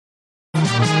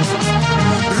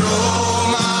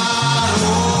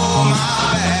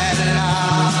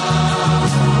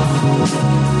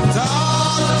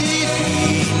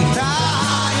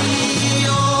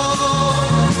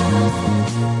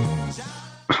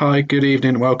Hi, good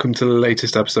evening. Welcome to the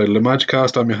latest episode of the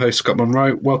Magicast. I'm your host, Scott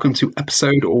Monroe. Welcome to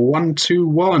episode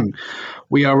 121.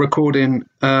 We are recording,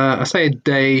 I say a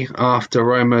day after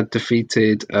Roma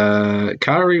defeated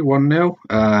Cagliari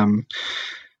 1-0.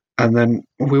 And then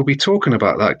we'll be talking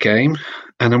about that game.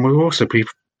 And then we'll also be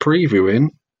previewing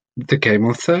the game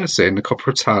on Thursday in the Coppa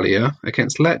Italia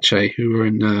against Lecce, who are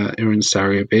in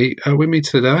Serie B. With me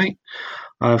today,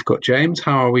 I've got James.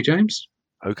 How are we, James?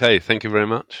 Okay, thank you very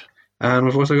much. And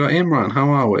we've also got Imran. How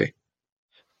are we?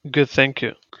 Good, thank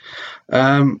you.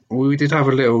 We did have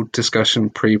a little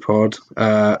discussion pre-pod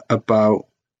about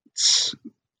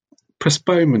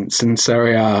postponements in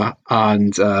Serie A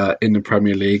and in the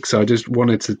Premier League. So I just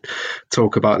wanted to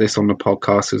talk about this on the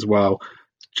podcast as well.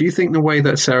 Do you think the way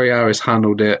that Serie A has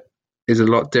handled it is a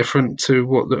lot different to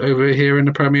what over here in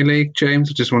the Premier League? James,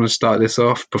 I just want to start this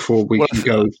off before we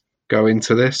can go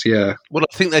into this. Yeah. Well,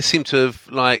 I think they seem to have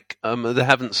they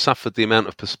haven't suffered the amount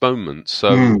of postponements.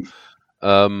 So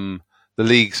the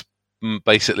league's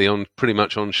basically pretty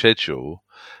much on schedule.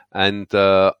 And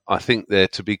I think they're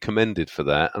to be commended for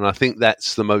that. And I think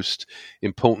that's the most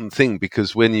important thing,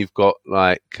 because when you've got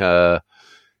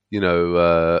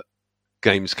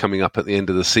games coming up at the end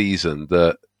of the season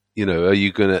that, are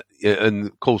you going to, and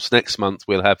of course next month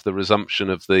we'll have the resumption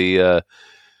of the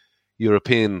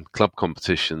European club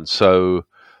competition. So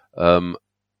how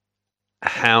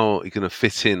are you going to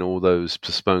fit in all those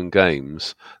postponed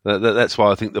games? That's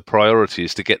why I think the priority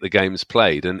is to get the games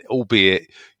played. And albeit,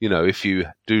 if you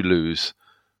do lose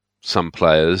some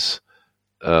players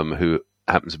who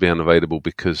happen to be unavailable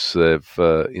because they've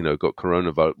got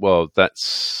coronavirus, well,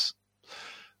 that's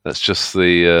just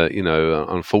the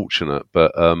unfortunate.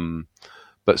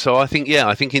 But so I think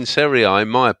in Serie A, in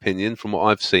my opinion, from what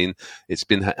I've seen, it's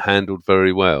been handled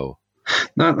very well.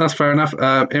 No, that's fair enough.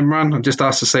 Imran, I just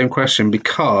asked the same question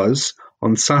because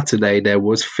on Saturday there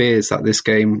was fears that this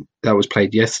game that was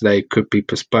played yesterday could be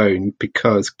postponed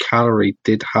because Cagliari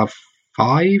did have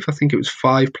five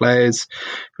players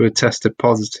who had tested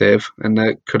positive, and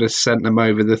that could have sent them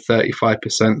over the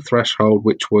 35% threshold,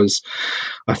 which was,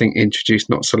 I think, introduced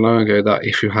not so long ago, that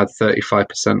if you had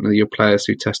 35% of your players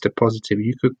who tested positive,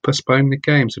 you could postpone the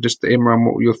game. So just, Imran,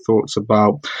 what were your thoughts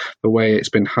about the way it's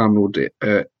been handled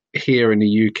here in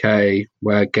the UK,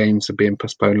 where games are being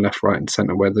postponed left, right and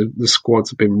centre, where the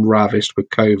squads have been ravished with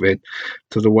COVID,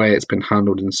 to the way it's been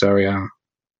handled in Serie A?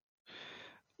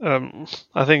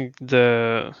 I think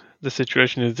the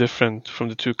situation is different from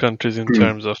the two countries in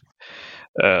terms of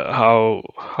how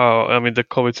the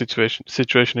COVID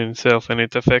situation in itself, and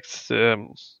it affects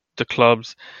the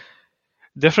clubs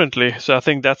differently. So I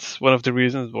think that's one of the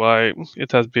reasons why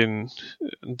it has been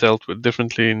dealt with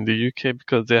differently in the UK,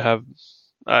 because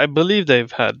I believe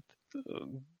they've had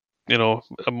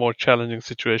a more challenging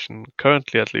situation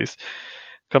currently, at least,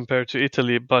 compared to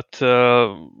Italy. But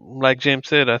like James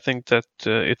said, I think that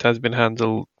it has been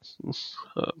handled,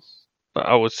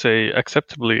 I would say,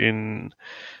 acceptably in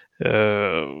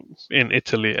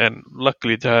Italy, and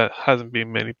luckily there hasn't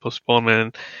been many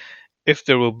postponements. If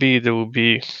there will be,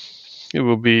 it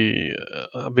will be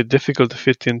a bit difficult to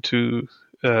fit into,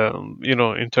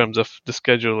 in terms of the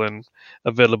schedule and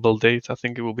available dates. I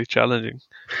think it will be challenging.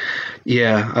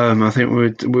 Yeah, I think we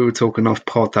were talking off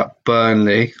pod that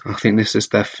Burnley, I think this is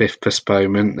their fifth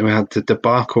postponement. And we had the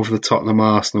debacle of the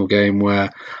Tottenham-Arsenal game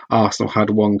where Arsenal had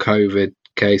one COVID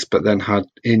case but then had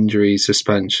injuries,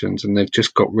 suspensions, and they've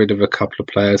just got rid of a couple of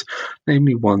players,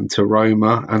 namely one to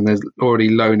Roma, and they're already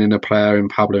loaning a player in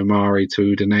Pablo Mari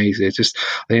to Udinese. It's just,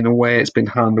 I think the way it's been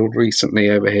handled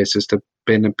recently over here has just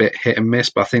been a bit hit and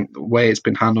miss, but I think the way it's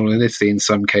been handled in Italy in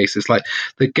some cases, like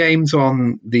the games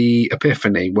on the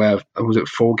Epiphany, where was it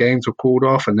 4 games were called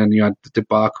off, and then you had the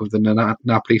debacle of the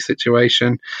Napoli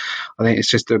situation. I think it's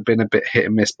just been a bit hit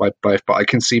and miss by both, but I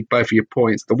can see both of your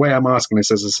points. The way I'm asking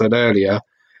this, as I said earlier,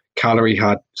 Cagliari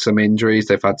had some injuries.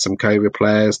 They've had some COVID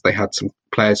players. They had some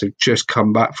players who've just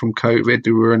come back from COVID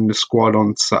who were in the squad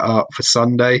for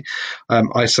Sunday.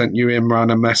 I sent you,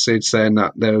 Imran, a message saying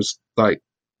that there was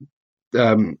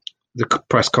the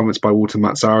press conference by Walter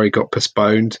Mazzarri got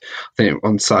postponed. I think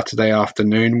on Saturday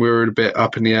afternoon we were a bit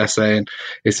up in the air saying,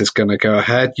 is this going to go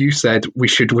ahead? You said we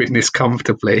should win this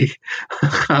comfortably.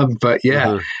 But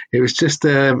yeah, it was just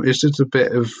a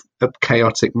bit of a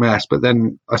chaotic mess. But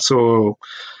then I saw,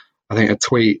 I think, a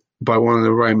tweet by one of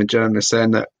the Roman journalists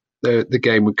saying that the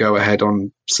game would go ahead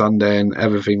on Sunday and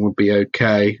everything would be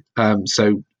okay.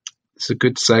 So it's a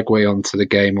good segue onto the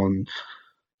game on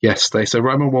yesterday. So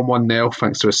Roma won 1-0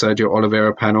 thanks to a Sergio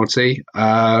Oliveira penalty.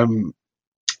 For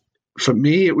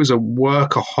me, it was a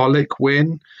workaholic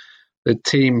win. The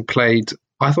team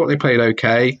I thought they played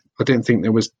okay. I didn't think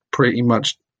there was pretty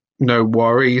much no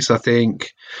worries. I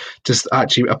think just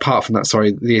actually, apart from that,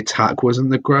 the attack wasn't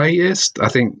the greatest. I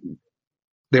think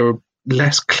they were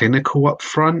less clinical up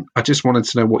front. I just wanted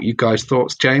to know what you guys'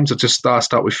 thoughts, James. I'll just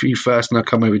start with you first, and I'll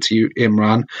come over to you,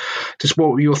 Imran. Just what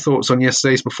were your thoughts on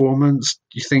yesterday's performance?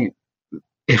 Do you think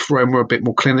if Rome were a bit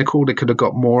more clinical, they could have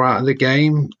got more out of the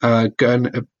game, going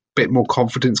a bit more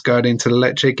confidence going into the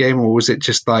Lecce game, or was it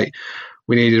just like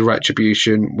we needed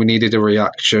retribution, we needed a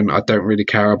reaction? I don't really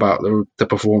care about the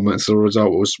performance. The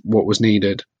result was what was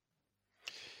needed.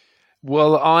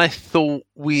 Well, I thought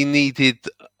we needed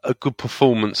a good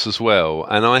performance as well,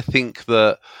 and I think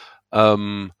that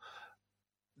the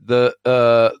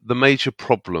major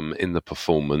problem in the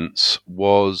performance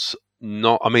was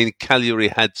not. I mean, Cagliari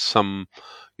had some,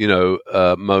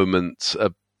 moments,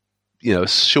 a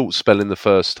short spell in the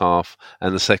first half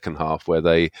and the second half where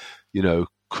they,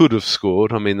 could have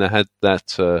scored. I mean, they had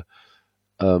that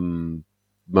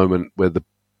moment where the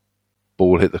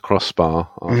ball hit the crossbar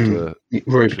after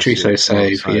Rui Patrice's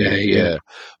save. Yeah.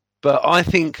 But I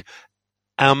think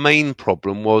our main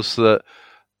problem was that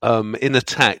in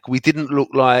attack, we didn't look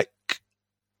like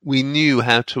we knew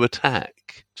how to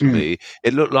attack. To me,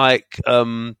 it looked like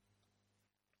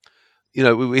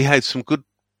we had some good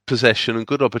possession and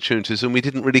good opportunities, and we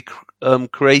didn't really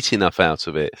create enough out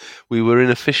of it. We were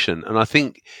inefficient, and I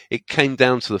think it came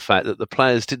down to the fact that the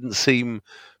players didn't seem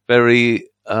very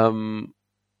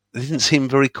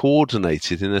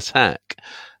coordinated in attack,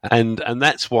 and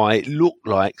that's why it looked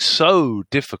like so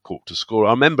difficult to score.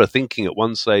 I remember thinking at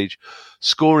one stage,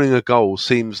 scoring a goal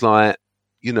seems like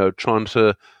trying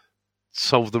to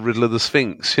solve the riddle of the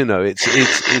Sphinx.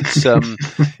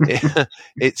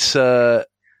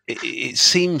 It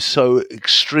seems so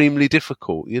extremely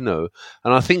difficult, and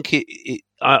I think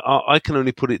I can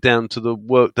only put it down to the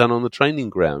work done on the training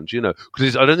ground,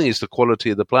 because I don't think it's the quality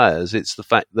of the players. It's the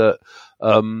fact that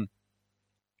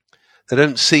they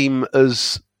don't seem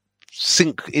as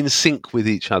in sync with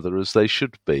each other as they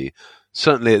should be,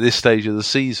 certainly at this stage of the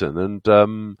season. And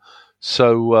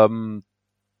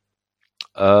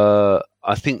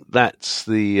I think that's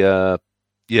the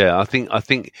I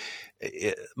think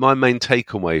my main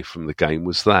takeaway from the game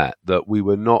was that we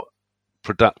were not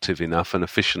productive enough and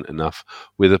efficient enough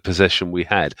with the possession we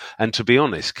had. And to be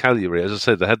honest, Cagliari, as I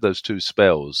said, they had those two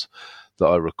spells that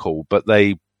I recall, but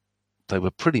they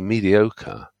were pretty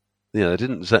mediocre. They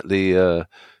didn't exactly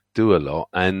do a lot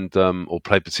and or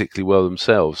play particularly well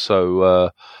themselves.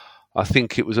 So I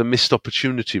think it was a missed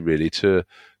opportunity really to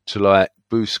like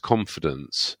boost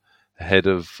confidence ahead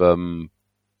of the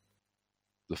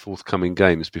forthcoming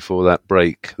games before that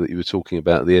break that you were talking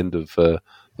about at the end of the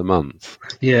month.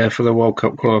 Yeah, for the World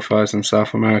Cup qualifiers in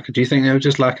South America. Do you think they were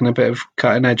just lacking a bit of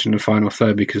cutting edge in the final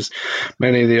third? Because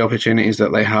many of the opportunities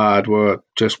that they had were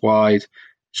just wide,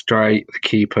 straight, the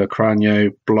keeper,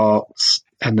 Cranio, blocks,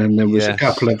 and then there was a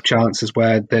couple of chances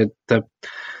where the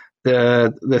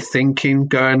thinking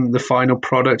going, the final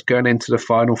product going into the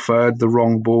final third, the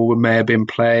wrong ball may have been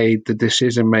played, the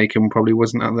decision making probably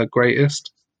wasn't at the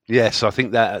greatest. Yes, I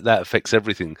think that affects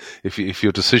everything. If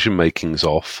your decision making's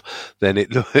off, then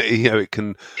it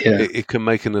can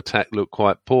make an attack look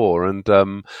quite poor, and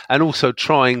also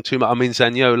trying too much. I mean,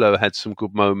 Zaniolo had some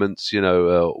good moments,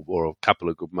 or a couple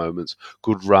of good moments.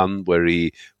 Good run where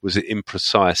he was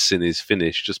imprecise in his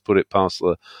finish, just put it past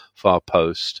the far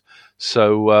post.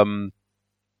 So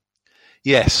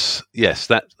yes,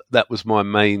 that was my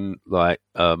main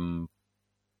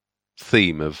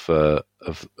theme of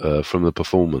from the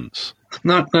performance.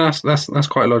 No, that's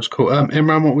quite logical.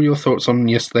 Imran, what were your thoughts on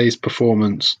yesterday's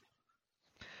performance?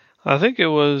 I think it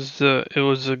was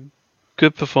a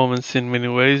good performance in many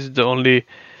ways. The only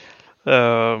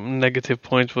negative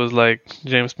point was, like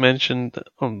James mentioned,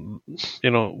 we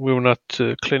were not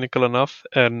clinical enough,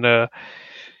 and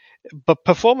but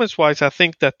performance-wise, I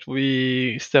think that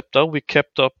we stepped up. We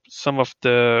kept up some of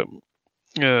the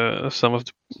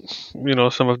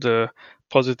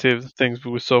positive things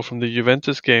we saw from the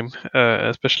Juventus game,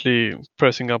 especially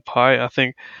pressing up high. I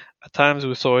think at times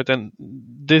we saw it, and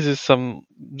this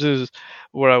is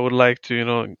where I would like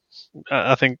to,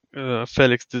 I think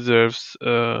Felix deserves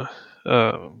a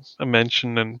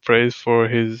mention and praise for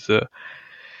his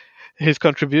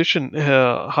contribution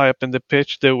high up in the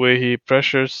pitch, the way he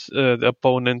pressures the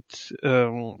opponent.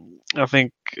 I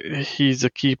think he's a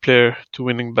key player to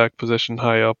winning back possession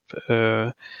high up.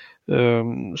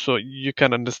 So you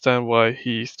can understand why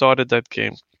he started that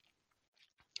game.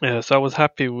 So I was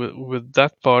happy with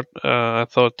that part. I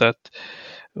thought that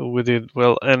we did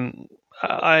well, and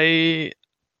I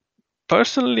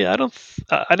personally, I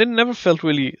never felt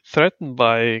really threatened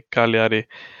by Cagliari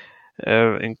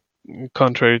in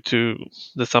contrary to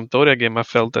the Sampdoria game, I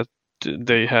felt that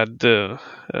they had, they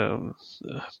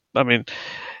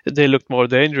looked more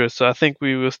dangerous. So I think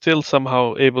we were still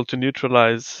somehow able to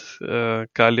neutralize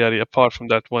Cagliari, apart from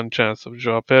that one chance of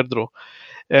Joao Pedro.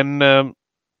 And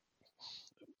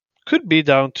could be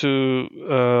down to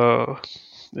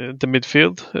the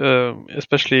midfield,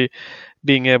 especially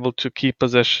being able to keep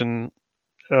possession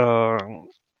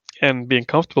and being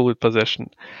comfortable with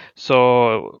possession.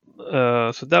 So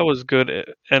that was good.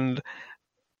 And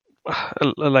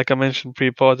like I mentioned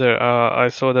pre-pod there, I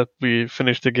saw that we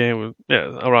finished the game with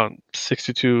around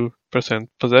 62%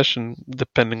 possession,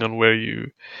 depending on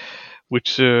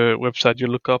which website you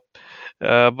look up.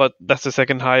 But that's the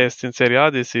second highest in Serie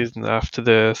A this season after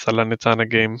the Salernitana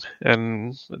game.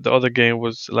 And the other game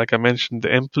was, like I mentioned,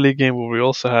 the Empoli game, where we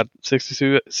also had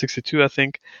 62, I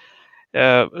think.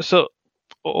 So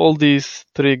all these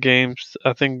three games,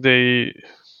 I think they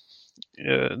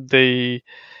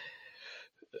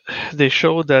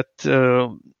show that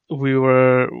we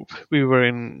were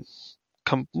in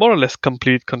more or less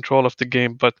complete control of the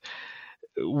game, but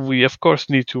we of course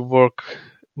need to work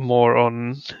more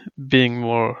on being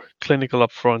more clinical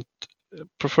up front.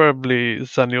 Preferably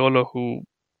Zaniolo, who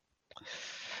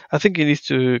I think he needs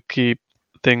to keep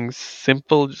things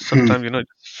simple. Sometimes,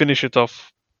 finish it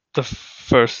off the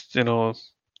first,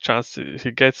 chance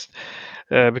he gets,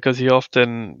 because he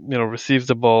often, receives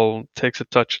the ball, takes a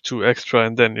touch or two extra,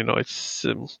 and then, it's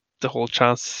the whole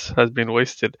chance has been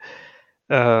wasted.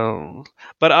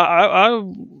 But I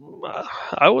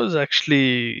was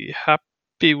actually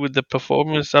happy with the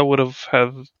performance. I would have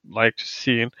liked to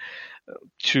see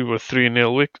 2 or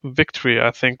 3-0 victory.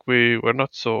 I think we were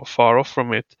not so far off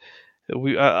from it.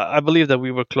 I believe that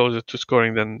we were closer to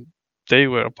scoring than they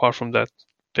were, apart from that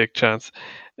big chance,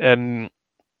 and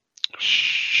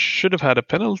should have had a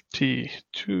penalty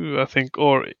too, I think.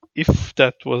 Or if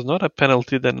that was not a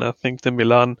penalty, then I think the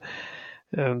Milan,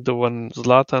 the one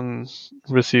Zlatan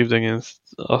received against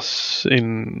us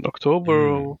in October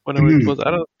or whenever it was,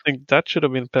 I don't think that should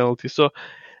have been a penalty. So,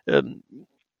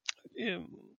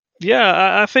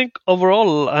 I think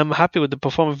overall I'm happy with the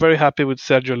performance, very happy with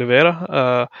Sergio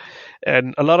Oliveira,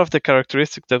 and a lot of the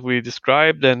characteristics that we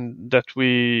described and that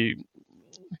we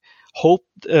hoped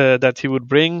that he would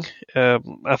bring,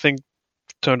 I think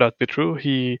turned out to be true.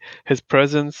 His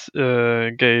presence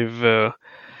gave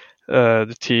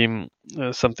the team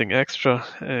something extra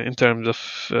in terms of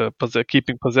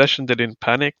keeping possession. They didn't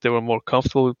panic. They were more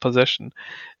comfortable with possession,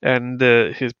 and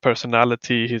his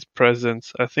personality, his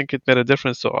presence, I think it made a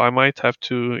difference. So I might have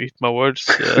to eat my words.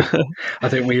 I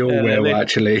think we all will,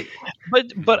 actually.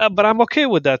 But I'm okay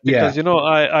with that, because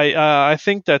I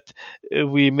think that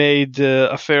we made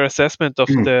a fair assessment of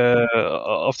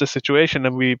the situation,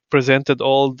 and we presented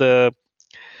all the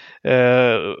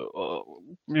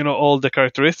all the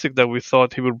characteristics that we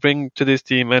thought he would bring to this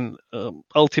team, and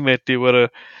ultimately whether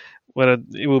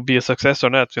it will be a success or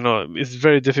not, it's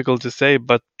very difficult to say.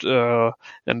 But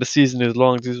and the season is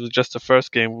long. This was just the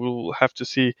first game. We'll have to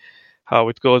see how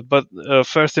it goes. But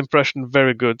first impression,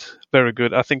 very good, very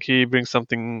good. I think he brings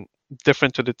something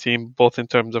different to the team, both in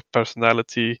terms of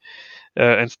personality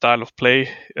and style of play.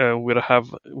 We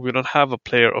don't have a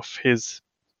player of his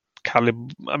caliber.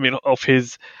 Of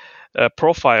his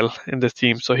profile in this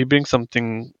team, so he brings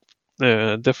something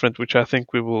different, which I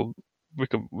think we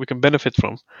can benefit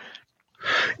from.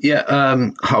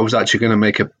 I was actually going to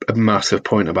make a massive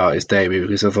point about his debut,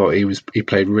 because I thought he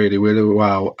played really, really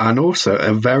well, and also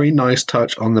a very nice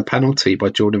touch on the penalty by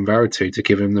Jordan Veretout to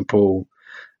give him the ball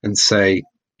and say,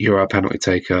 "You're our penalty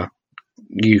taker.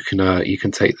 You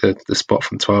can take the spot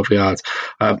from 12 yards."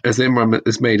 As Imran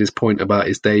has made his point about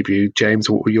his debut, James,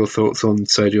 what were your thoughts on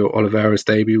Sergio Oliveira's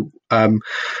debut? I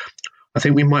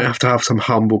think we might have to have some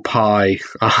humble pie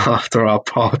after our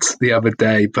pod the other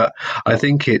day, but I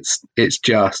think it's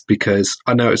just because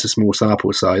I know it's a small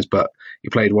sample size, but he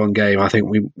played one game. I think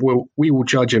we will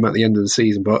judge him at the end of the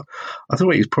season, but I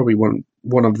thought he was probably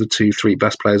one of the 2-3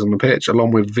 best players on the pitch,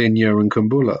 along with Vigna and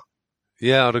Kumbula.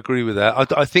 Yeah, I'd agree with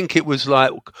that. I think it was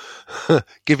like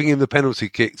giving him the penalty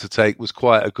kick to take was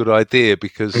quite a good idea,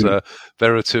 because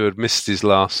Veretout had missed his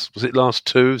last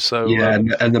two? So and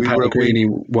the Pellegrini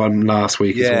one last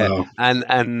week as well.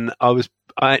 And I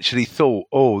actually thought,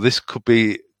 this could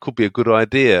be a good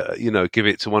idea. Give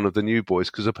it to one of the new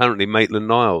boys, because apparently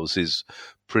Maitland-Niles is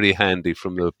pretty handy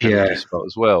from the penalty spot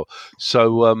as well.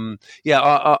 So,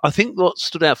 I think what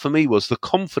stood out for me was the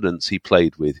confidence he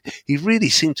played with. He really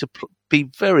seemed to be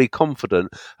very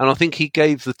confident, and I think he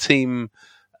gave the team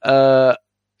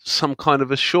some kind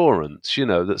of assurance,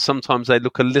 that sometimes they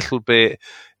look a little bit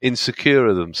insecure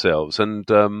of themselves. And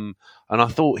and I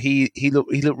thought he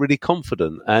looked really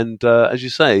confident, and as you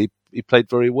say, he played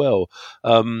very well.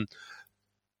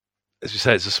 As you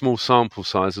say, it's a small sample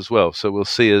size as well, so we'll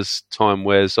see as time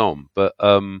wears on. But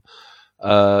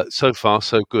so far,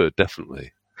 so good,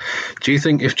 definitely. Do you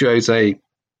think if Jose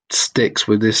sticks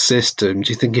with this system,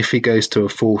 do you think if he goes to a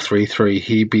 4-3-3,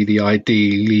 he'd be the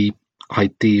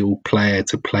ideal player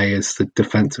to play as the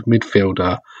defensive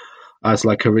midfielder, as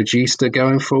like a regista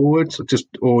going forward?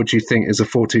 Or do you think as a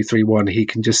 4-2-3-1, he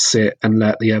can just sit and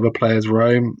let the other players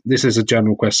roam? This is a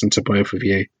general question to both of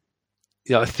you.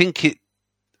 Yeah, I think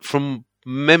from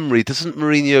memory, doesn't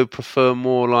Mourinho prefer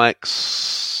more like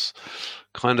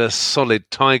kind of solid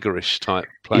tigerish type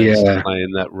players to play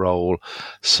in that role?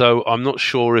 So I'm not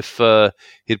sure if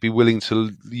he'd be willing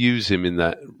to use him in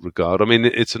that regard. I mean,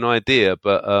 it's an idea,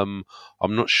 but I'm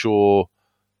not sure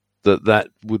that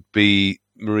would be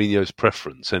Mourinho's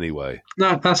preference anyway.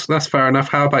 No, that's fair enough.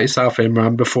 How about yourself,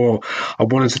 Imran? Before, I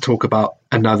wanted to talk about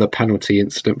another penalty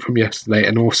incident from yesterday,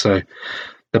 and also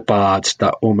the barge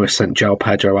that almost sent João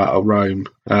Pedro out of Rome.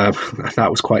 That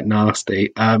was quite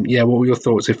nasty. What were your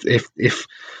thoughts if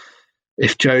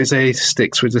Jose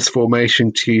sticks with this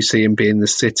formation? Do you see him being the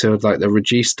sitter, like the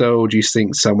regista, or do you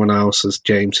think someone else, as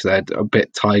James said, a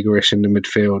bit tigerish in the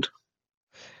midfield?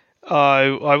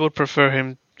 I would prefer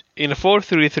him in a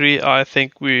 4-3-3. I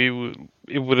think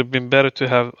it would have been better to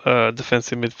have a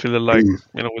defensive midfielder like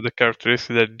with the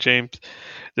characteristics that James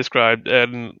described,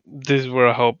 and this is where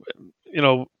I hope.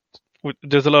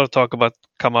 There's a lot of talk about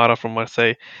Camara from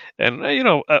Marseille, and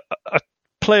a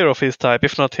player of his type,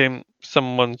 if not him,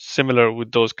 someone similar with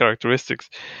those characteristics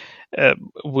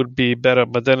would be better.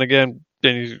 But then again,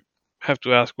 then you have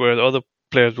to ask where the other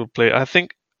players will play. I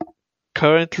think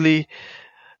currently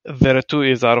Veretout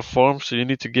is out of form, so you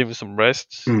need to give him some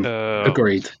rest.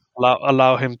 Agreed.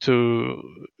 Allow him to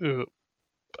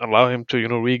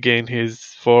regain his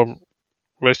form,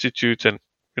 restitute, and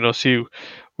see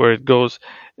where it goes.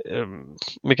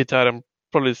 Mkhitaryan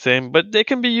probably the same, but they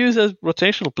can be used as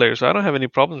rotational players. So I don't have any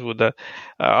problems with that.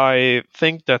 I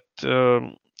think that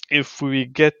if we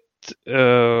get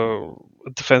a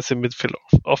defensive midfielder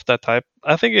of that type,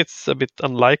 I think it's a bit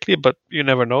unlikely, but you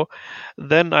never know.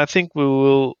 Then I think we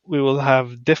will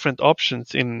have different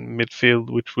options in midfield,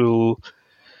 which will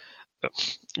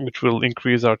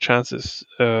increase our chances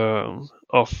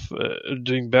of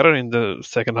doing better in the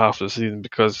second half of the season.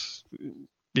 Because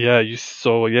you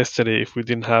saw yesterday, if we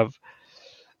didn't have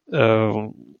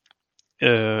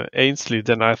Ainsley,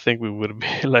 then I think we would be,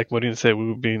 like Mourinho said, we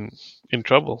would be in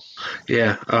trouble.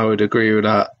 Yeah, I would agree with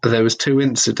that. There was two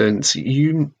incidents.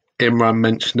 Imran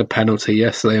mentioned a penalty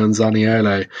yesterday on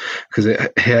Zaniolo, because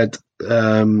it had,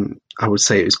 I would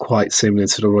say it was quite similar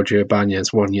to the Roger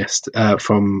Ibanez one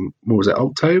from, what was it,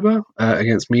 October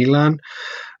against Milan.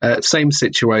 Same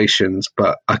situations,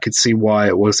 but I could see why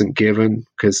it wasn't given,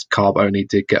 because Carboni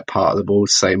did get part of the ball,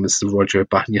 same as the Roger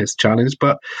Ibanez challenge.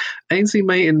 But Ainsley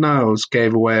Maitland-Niles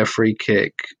gave away a free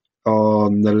kick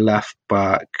on the left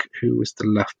back. Who was the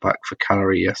left back for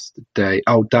Cagliari yesterday?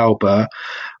 Oh, Dalber.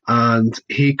 And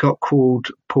he got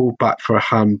pulled back for a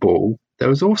handball. There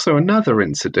was also another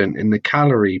incident in the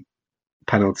Cagliari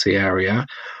penalty area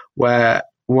where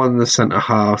one of the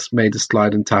centre-halves made a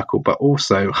sliding tackle but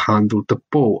also handled the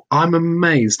ball. I'm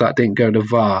amazed that didn't go to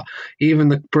VAR. Even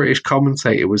the British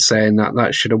commentator was saying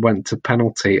that should have went to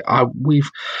penalty.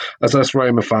 As us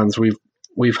Roma fans,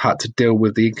 we've had to deal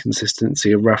with the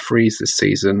inconsistency of referees this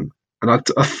season. And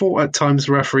I thought at times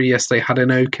the referee yesterday had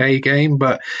an okay game,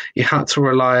 but he had to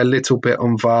rely a little bit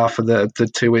on VAR for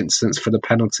the two incidents, for the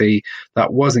penalty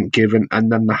that wasn't given,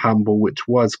 and then the handball which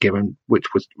was given, which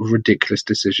was a ridiculous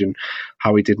decision,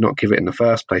 how he did not give it in the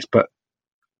first place. But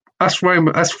as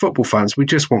football fans, we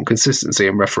just want consistency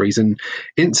in referees, and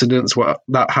incidents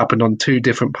that happened on two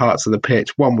different parts of the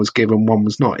pitch. One was given, one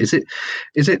was not. Is it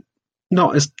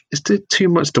not? Is there too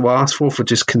much to ask for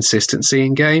just consistency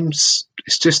in games?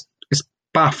 It's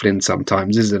baffling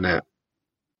sometimes, isn't it?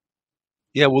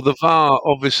 Yeah, well, the VAR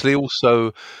obviously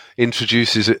also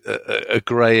introduces a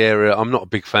grey area. I'm not a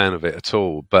big fan of it at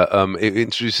all, but it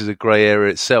introduces a grey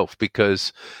area itself,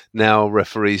 because now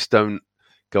referees don't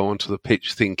go onto the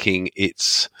pitch thinking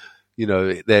it's,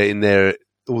 they're in their,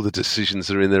 all the decisions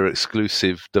are in their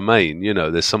exclusive domain.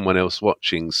 There's someone else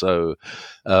watching. So,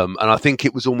 and I think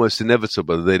it was almost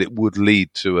inevitable that it would lead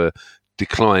to a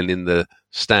decline in the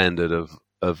standard of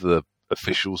the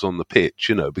officials on the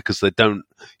pitch, because they don't,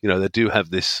 they do have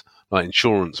this like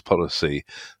insurance policy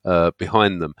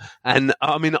behind them. And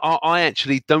I mean, I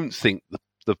actually don't think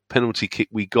the penalty kick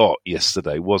we got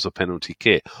yesterday was a penalty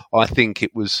kick. I think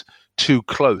it was too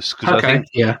close, because I think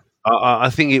I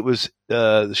think it was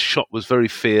the shot was very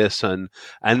fierce, and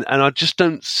I just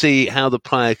don't see how the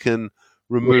player can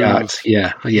remove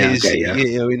his,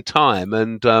 in time,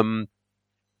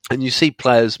 and you see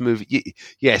players move.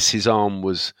 Yes, his arm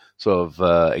was sort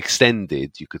of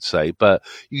extended, you could say, but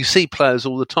you see players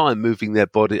all the time moving their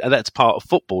body, and that's part of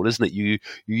football, isn't it? You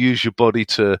use your body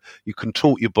you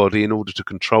contort your body in order to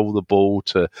control the ball,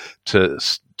 to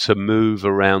move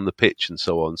around the pitch and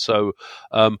so on. So,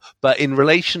 but in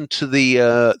relation to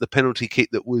the penalty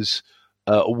kick that was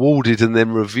awarded and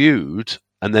then reviewed,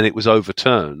 and then it was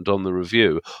overturned on the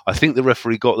review, I think the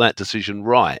referee got that decision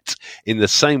right in the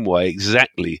same way,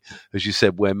 exactly as you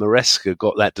said, where Maresca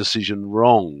got that decision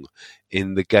wrong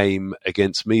in the game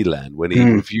against Milan when he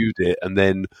reviewed it, and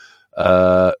then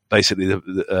basically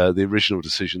the original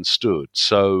decision stood.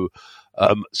 So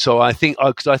I think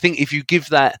if you give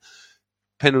that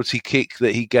penalty kick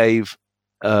that he gave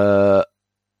and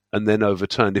then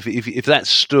overturned, if that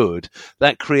stood,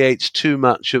 that creates too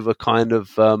much of a kind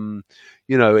of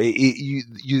are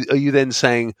you then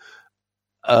saying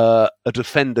a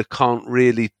defender can't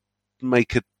really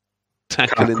make a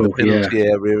tackle in the penalty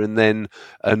area and then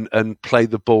and play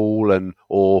the ball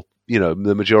or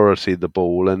the majority of the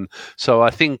ball, and so I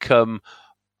think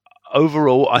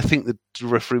overall I think the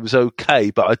referee was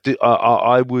okay, but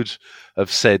I would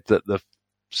have said that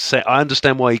I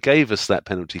understand why he gave us that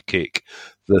penalty kick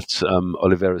that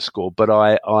Oliveira scored, but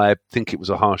I think it was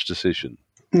a harsh decision.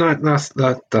 No,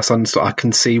 that's understood. I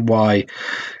can see why.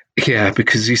 Yeah,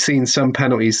 because you've seen some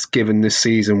penalties given this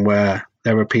season where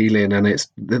they're appealing and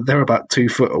they're about 2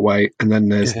 foot away, and then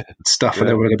there's stuff and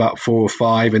they were about 4 or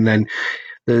 5, and then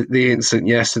the incident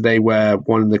yesterday where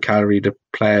one of the Cagliari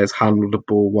players handled the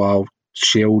ball while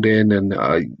shielding, and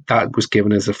that was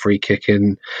given as a free kick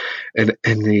in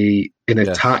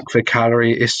attack for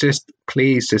Cagliari. It's just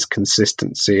this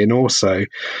consistency, and also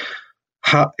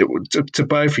to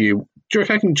both of you. Do you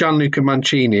reckon Gianluca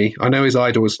Mancini, I know his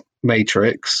idol was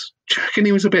Matrix, do you reckon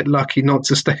he was a bit lucky not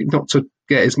to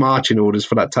get his marching orders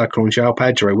for that tackle on João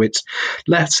Pedro, which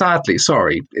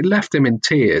it left him in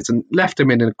tears and left him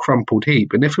in a crumpled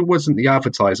heap. And if it wasn't the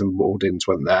advertising boardings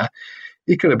went there,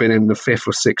 he could have been in the 5th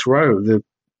or 6th row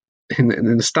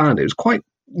in the stand. It was quite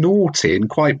naughty and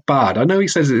quite bad. I know he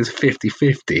says it is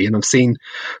 50-50, and I've seen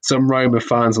some Roma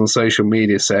fans on social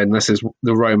media saying this is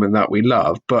the Roman that we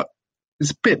love, but it's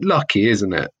a bit lucky,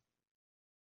 isn't it?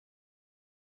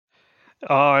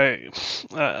 I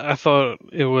thought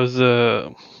it was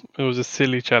a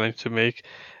silly challenge to make,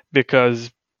 because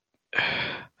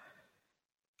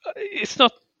it's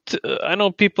not. I know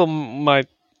people might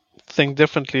think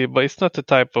differently, but it's not the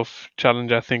type of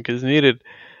challenge I think is needed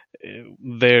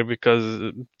there,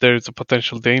 because there's a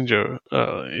potential danger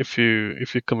if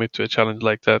you commit to a challenge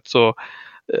like that. So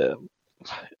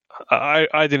I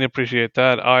didn't appreciate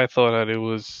that. I thought that it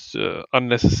was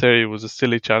unnecessary. It was a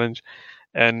silly challenge,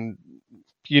 and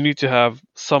you need to have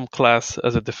some class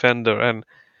as a defender. And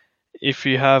if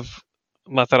you have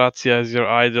Materazzi as your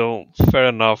idol, fair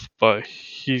enough, but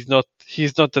he's not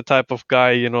the type of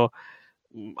guy,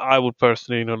 I would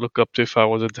personally, look up to. If I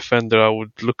was a defender, I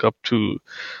would look up to,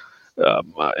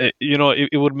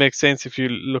 it would make sense if you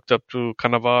looked up to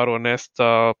Cannavaro,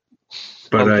 Nesta,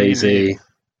 Baresi.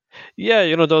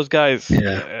 Yeah, those guys.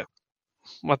 Yeah.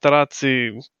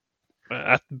 Materazzi,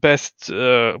 at best,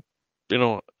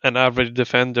 an average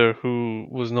defender who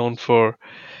was known for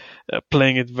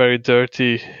playing it very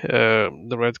dirty,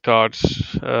 the red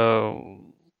cards,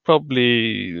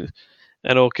 probably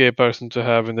an okay person to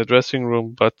have in the dressing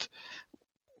room, but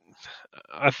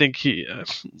I think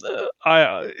it's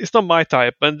not my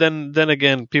type. And then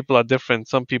again, people are different.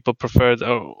 Some people prefer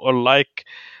or like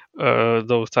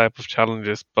those type of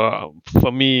challenges, but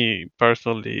for me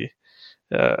personally,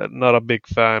 not a big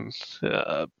fan.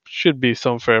 Should be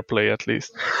some fair play at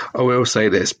least. I will say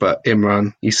this, but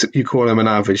Imran, you call him an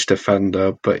average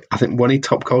defender, but I think when he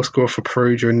top goal scorer for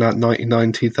Peru during that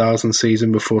 99-2000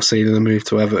 season before seeing the move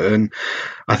to Everton,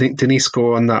 I think didn't he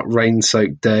score on that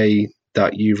rain-soaked day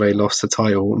that Juve lost the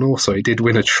title? And also he did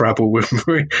win a treble with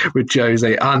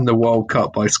Jose and the World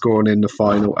Cup by scoring in the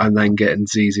final and then getting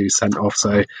Zizou sent off.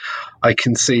 So I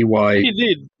can see why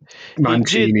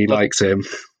Mancini likes him.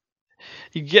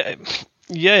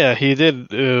 Yeah, he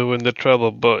did win the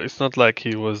treble, but it's not like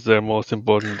he was their most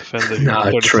important defender. He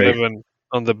was 37 true.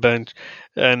 On the bench,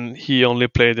 and he only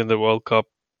played in the World Cup.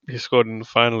 He scored in the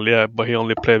final, but he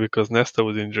only played because Nesta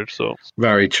was injured. So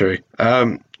very true.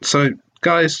 So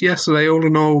guys, yesterday, all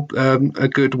in all, a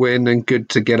good win and good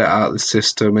to get it out of the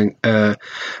system, and a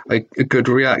good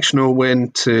reactional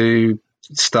win to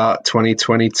start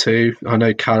 2022. I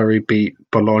know Cagliari beat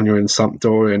Bologna and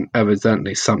Sampdoria, and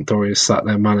evidently Sampdoria sat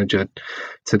their manager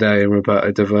today,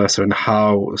 Roberto De Versa, and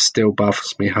how still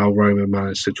baffles me how Roma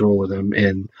managed to draw with them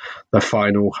in the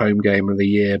final home game of the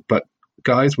year. But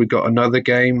guys, we got another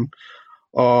game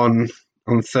on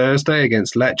Thursday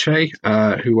against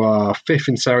Lecce, who are fifth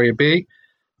in Serie B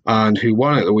and who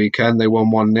won at the weekend. They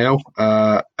won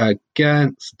 1-0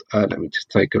 against, let me just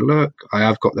take a look. I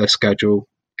have got their schedule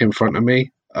in front of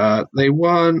me. They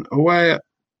won away at,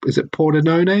 is it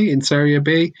Pordenone in Serie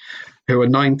B, who are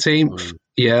 19th.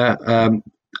 Yeah.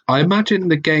 I imagine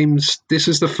the games, this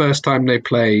is the first time they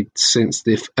played since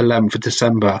the 11th of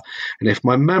December. And if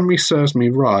my memory serves me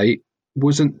right,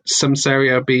 wasn't some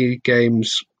Serie B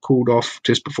games called off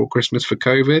just before Christmas for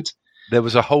COVID? There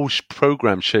was a whole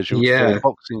program scheduled for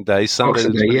Boxing Day, Sunday the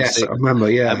 26th, yes, I remember,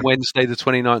 and Wednesday the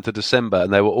 29th of December,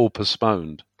 and they were all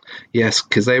postponed. Yes,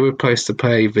 because they were supposed to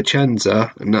play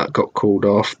Vicenza, and that got called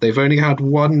off. They've only had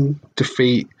one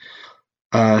defeat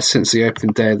since the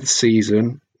opening day of the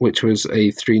season, which was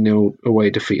a 3-0 away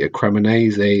defeat at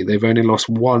Cremonese. They've only lost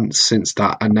once since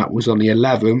that, and that was on the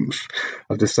 11th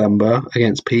of December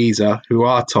against Pisa, who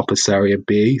are top of Serie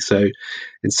B. So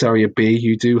in Serie B,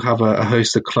 you do have a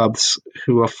host of clubs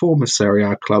who are former Serie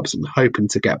A clubs and hoping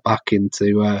to get back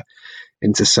into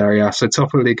Serie A. So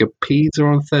top of the league, Pisa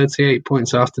on 38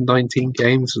 points after 19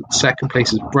 games. Second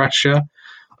place is Brescia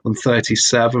on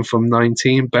 37 from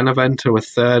 19. Benevento are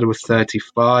third with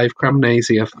 35.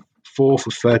 Cremonese are fourth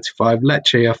with 35.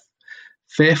 Lecce are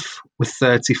fifth with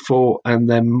 34. And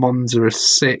then Monza are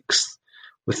sixth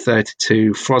with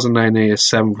 32. Frosinone is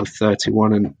seventh with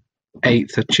 31. And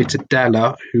eighth are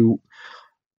Cittadella, who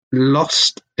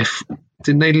lost,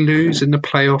 didn't they lose in the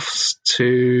playoffs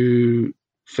to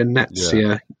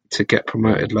Venezia to get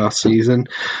promoted last season?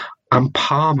 And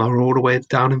Parma are all the way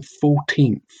down in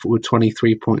 14th with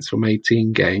 23 points from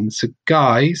 18 games. So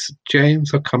guys,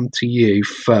 James, I'll come to you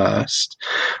first,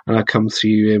 and I'll come to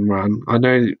you, Imran. I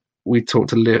know we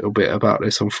talked a little bit about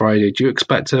this on Friday. Do you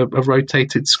expect a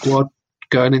rotated squad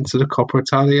going into the Coppa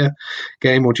Italia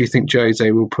game, or do you think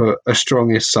Jose will put a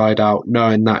strongest side out,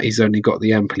 knowing that he's only got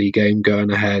the Empoli game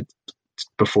going ahead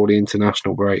before the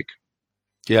international break?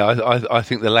 Yeah, I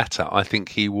think the latter. I think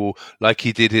he will, like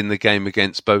he did in the game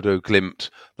against Bodo Glimt,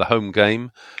 the home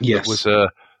game. Yes. It was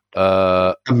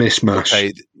a mismatch.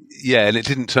 Okay, yeah, and it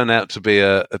didn't turn out to be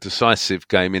a decisive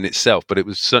game in itself, but it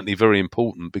was certainly very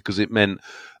important because it meant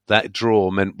that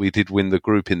draw meant we did win the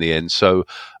group in the end. So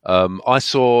I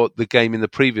saw the game in the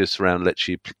previous round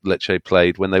Lecce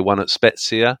played when they won at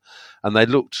Spezia, and they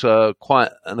looked quite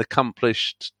an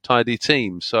accomplished, tidy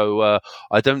team. So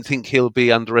I don't think he'll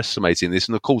be underestimating this.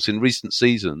 And of course, in recent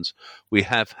seasons, we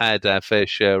have had our fair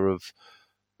share of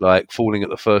like falling at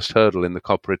the first hurdle in the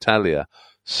Coppa Italia.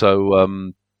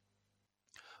 So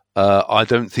I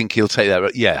don't think he'll take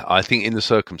that. Yeah, I think in the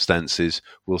circumstances,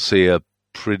 we'll see a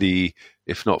pretty,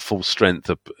 if not full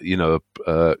strength,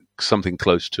 something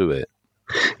close to it.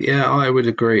 Yeah, I would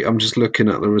agree. I'm just looking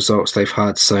at the results they've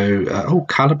had. So,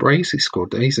 Calabrese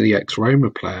scored. He's the ex-Roma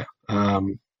player.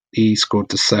 He scored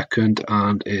the second,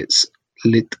 and it's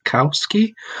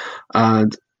Litkowski.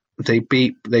 And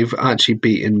they've actually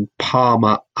beaten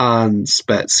Parma and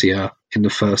Spezia in the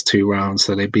first two rounds.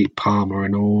 So they beat Parma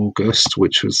in August,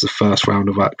 which was the first round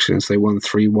of actions. They won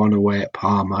 3-1 away at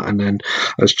Parma, and then,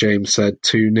 as James said,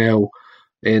 2-0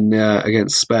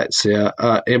 against Spezia.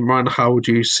 Imran, how would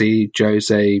you see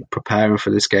Jose preparing for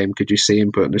this game? Could you see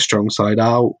him putting a strong side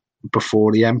out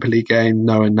before the Empoli game,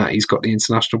 knowing that he's got the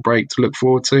international break to look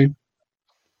forward to?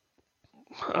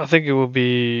 I think it will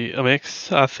be a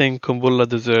mix. I think Kumbulla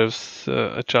deserves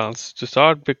a chance to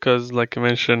start because, like you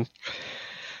mentioned,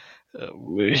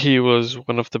 he was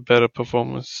one of the better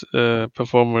performers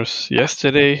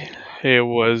yesterday. He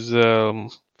was,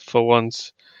 for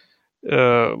once,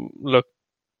 looked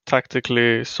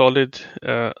tactically solid.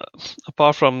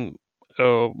 Apart from,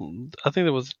 I think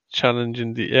there was a challenge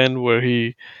in the end where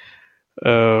he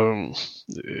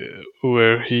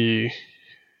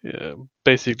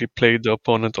basically played the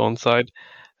opponent onside.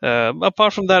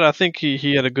 Apart from that, I think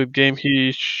he had a good game.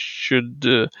 He should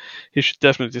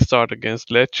definitely start against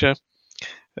Lecce,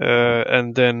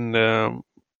 and then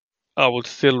I would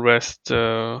still rest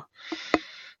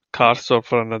Karsdorp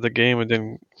for another game and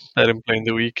then let him play in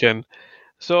the weekend.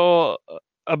 So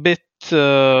a bit.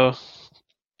 I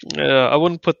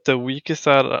wouldn't put the weakest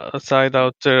side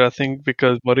out there. I think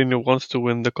because Mourinho wants to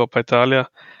win the Coppa Italia.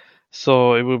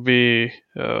 So it will be,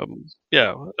 a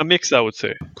mix, I would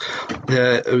say.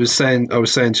 Yeah, I was saying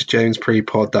to James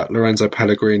pre-pod that Lorenzo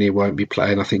Pellegrini won't be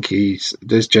playing. I think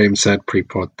as James said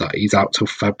pre-pod, that he's out till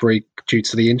February due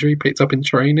to the injury picked up in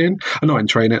training. Not in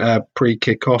training,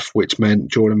 pre-kickoff, which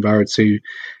meant Jordan Veretout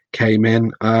came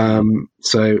in.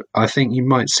 So I think you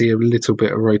might see a little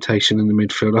bit of rotation in the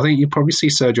midfield. I think you probably see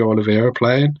Sergio Oliveira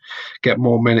playing, get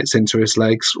more minutes into his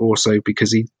legs, also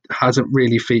because he hasn't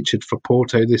really featured for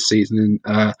Porto this season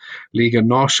in Liga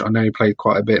NOS. I know he played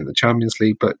quite a bit in the Champions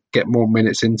League, but get more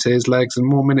minutes into his legs and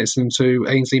more minutes into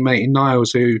Ainsley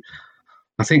Maitland-Niles, who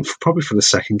I think probably for the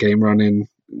second game running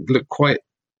looked quite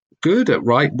good at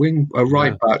right wing,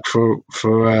 right back for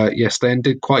yesterday, and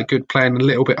did quite good playing a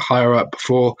little bit higher up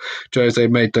before Jose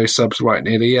made those subs right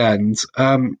near the end.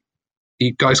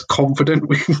 You guys confident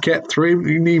we can get through?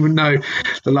 Even though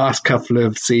the last couple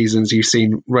of seasons you've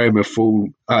seen Roma fall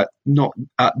not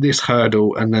at this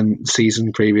hurdle, and then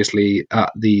season previously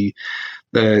at the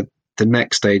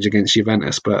next stage against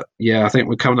Juventus. But yeah, I think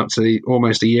we're coming up to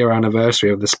almost a year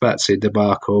anniversary of the Spezia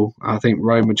debacle. I think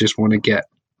Roma just want to get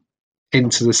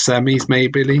into the semis,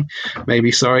 maybe,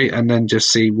 and then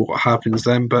just see what happens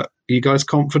then. But are you guys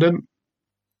confident?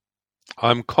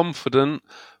 I'm confident,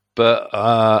 but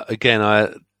again,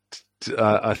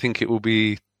 I think it will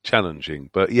be challenging.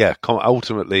 But yeah,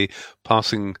 ultimately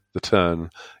passing the turn,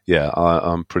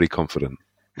 I'm pretty confident.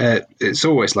 It's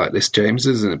always like this, James,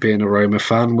 isn't it? Being a Roma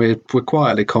fan, we're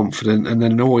quietly confident, and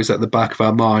then always at the back of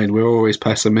our mind, we're always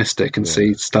pessimistic and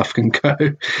see stuff can go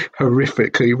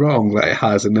horrifically wrong, like it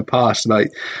has in the past.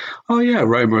 Like, oh yeah,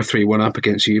 Roma are 3-1 up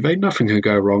against Juve, nothing can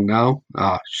go wrong now.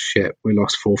 Shit, we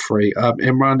lost 4-3.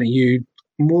 Imran, are you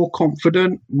more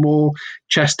confident? More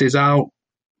chest is out,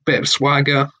 bit of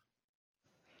swagger?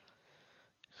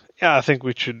 Yeah, I think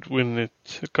we should win it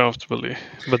comfortably,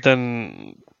 but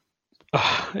then.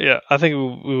 I think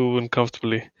we will win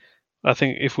comfortably. I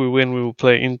think if we win, we will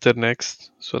play Inter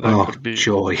next. So that could be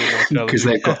joy, because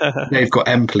they've got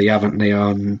Empoli, haven't they?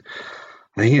 On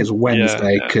I think it's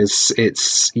Wednesday, because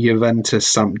it's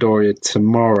Juventus Sampdoria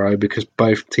tomorrow, because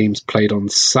both teams played on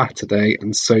Saturday,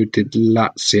 and so did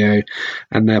Lazio,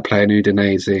 and they're playing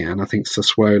Udinese, and I think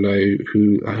Sassuolo,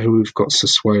 who've got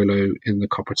Sassuolo in the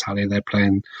Coppa Italia, they're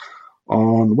playing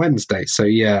on Wednesday. So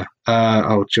yeah,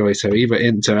 joy. So either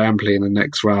Inter or Empoli in the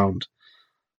next round.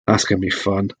 That's going to be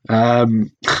fun.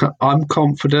 I'm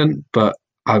confident, but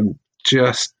I'm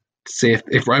just see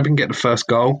if Roma can get the first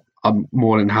goal, I'm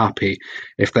more than happy.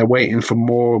 If they're waiting for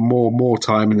more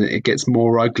time and it gets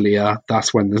more uglier,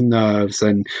 that's when the nerves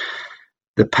and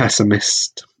the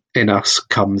pessimist in us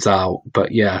comes out.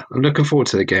 But yeah, I'm looking forward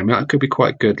to the game. That could be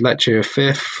quite good. Lecce are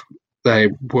fifth. They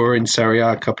were in Serie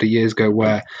A couple of years ago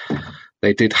where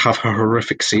they did have a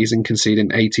horrific season, conceding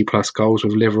 80-plus goals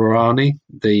with Liverani,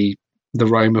 the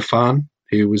Roma fan,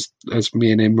 who was, as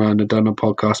me and Imran had done a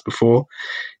podcast before,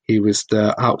 he was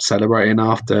out celebrating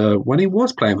after when he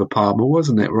was playing for Parma,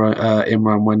 wasn't it,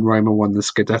 Imran, when Roma won the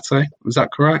Scudetto? Was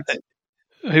that correct?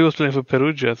 He was playing for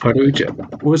Perugia. Perugia.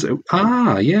 Was it?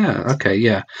 Yeah. Okay,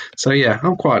 yeah. So, yeah,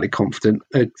 I'm quietly confident.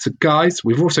 So, guys,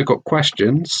 we've also got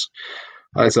questions.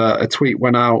 As a tweet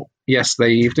went out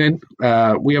yesterday evening.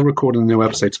 We are recording a new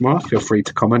episode tomorrow. Feel free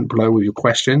to comment below with your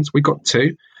questions. We got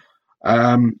two.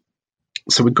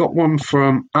 So we got one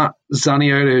from at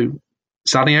Zaniolismo.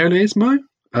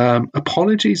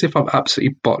 Apologies if I've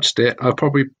absolutely botched it. I'll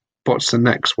probably botch the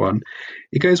next one.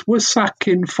 He goes, was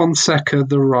sacking Fonseca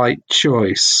the right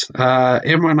choice?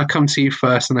 Imran, I come to you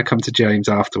first and I come to James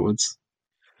afterwards.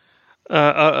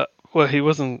 Well, he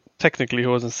wasn't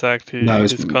sacked.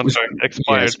 His contract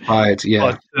expired. Expired,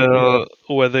 yeah. But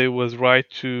whether it was right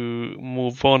to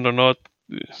move on or not,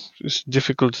 it's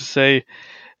difficult to say.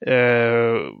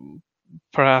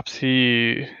 Perhaps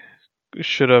he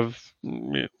should have.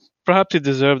 Perhaps he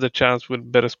deserved a chance with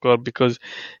better squad because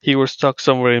he was stuck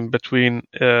somewhere in between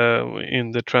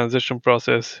in the transition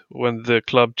process when the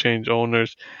club changed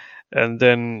owners, and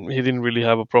then he didn't really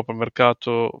have a proper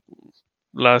mercato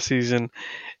last season.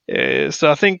 So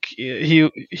I think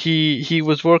he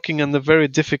was working under very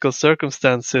difficult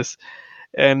circumstances,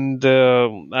 and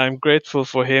I'm grateful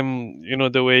for him,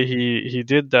 the way he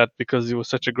did that, because he was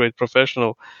such a great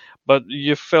professional. But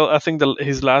I think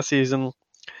his last season,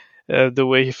 the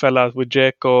way he fell out with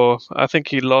Dzeko, I think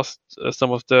he lost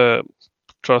some of the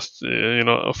trust,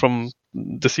 from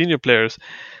the senior players.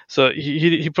 So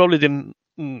he probably didn't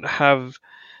have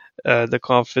the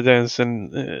confidence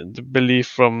and the belief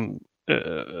from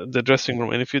the dressing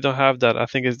room, and if you don't have that, I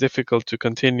think it's difficult to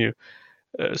continue.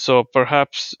 So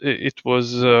perhaps it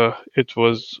was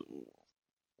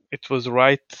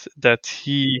right that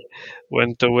he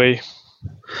went away.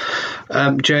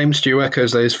 James, do you echo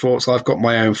those thoughts? I've got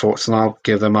my own thoughts, and I'll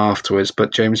give them afterwards.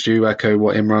 But James, do you echo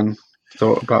what Imran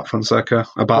thought about Fonseca?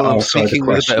 Well, I'm The speaking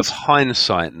with a bit of questions.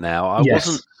 hindsight now. I Yes.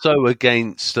 wasn't so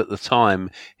against at the time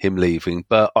him leaving,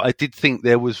 but I did think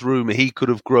there was room. He could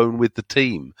have grown with the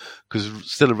team because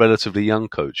still a relatively young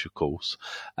coach, of course.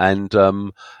 And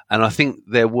I think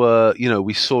there were,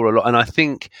 we saw a lot. And I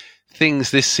think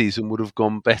things this season would have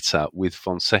gone better with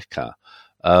Fonseca.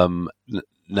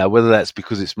 Now, whether that's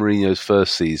because it's Mourinho's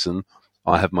first season,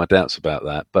 I have my doubts about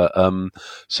that. But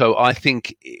so I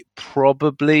think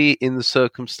probably in the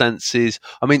circumstances,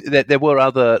 I mean, there were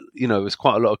other, there's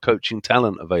quite a lot of coaching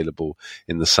talent available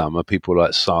in the summer. People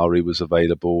like Sarri was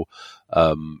available.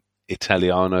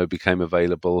 Italiano became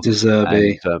available. De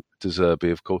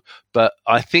Zerbi, of course. But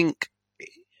I think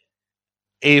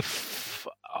if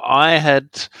I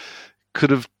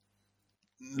could have,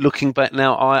 looking back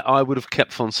now, I would have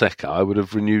kept Fonseca. I would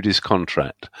have renewed his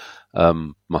contract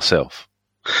myself.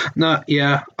 No,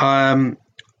 yeah. I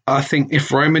think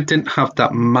if Roma didn't have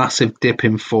that massive dip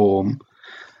in form,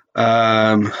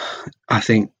 I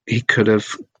think he could have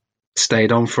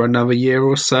stayed on for another year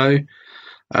or so.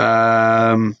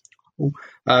 Also,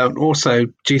 I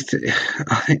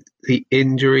think the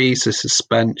injuries, the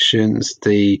suspensions,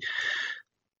 the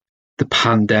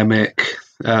pandemic,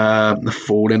 the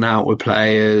falling out with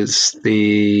players,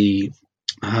 the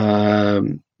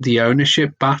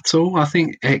ownership battle, I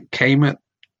think it came at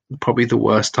probably the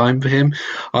worst time for him.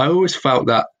 I always felt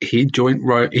that he joined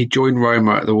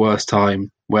Roma at the worst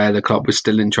time, where the club was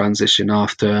still in transition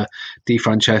after Di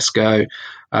Francesco.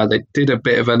 They did a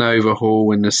bit of an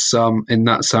overhaul in that summer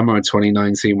of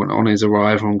 2019 when on his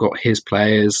arrival and got his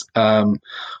players. I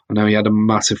know he had a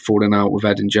massive falling out with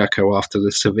Edin Dzeko after the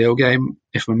Seville game,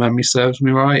 if my memory serves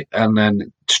me right, and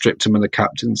then stripped him of the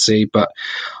captaincy. But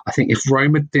I think if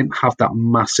Roma didn't have that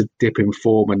massive dip in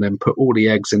form and then put all the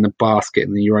eggs in the basket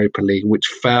in the Europa League, which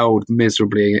failed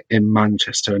miserably in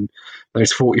Manchester, and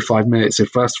those 45 minutes,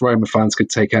 if us Roma fans could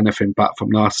take anything back from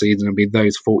last season, it'd be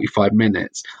those 45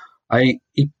 minutes. He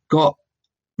got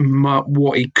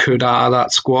what he could out of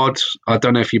that squad. I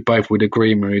don't know if you both would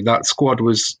agree, Marie. That squad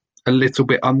was a little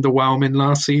bit underwhelming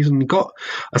last season. He got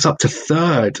us up to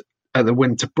third at the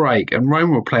winter break, and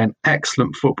Roma were playing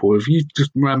excellent football. If you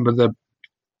just remember the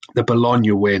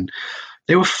Bologna win,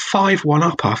 they were 5-1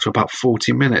 up after about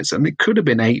 40 minutes, and it could have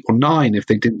been 8 or 9 if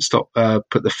they didn't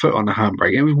put the foot on the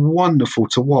handbrake. It was wonderful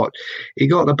to watch. He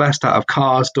got the best out of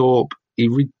Karsdorp. He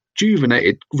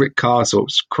rejuvenated Rick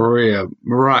Karsdorp's career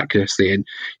miraculously, and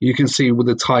you can see with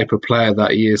the type of player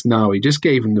that he is now. He just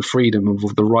gave him the freedom of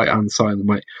the right-hand side of the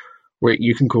way, where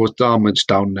you can cause damage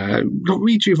down there.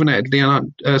 Rejuvenated Leonardo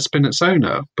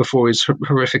Spinazzola before his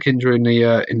horrific injury in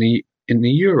the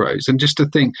Euros, and just to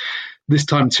think, this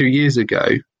time 2 years ago,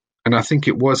 and I think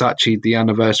it was actually the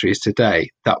anniversary is today,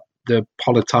 that the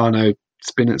Politano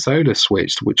Spinazzola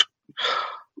switched, which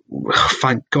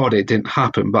thank God it didn't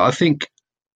happen. But I think,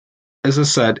 as I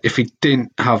said, if he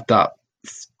didn't have that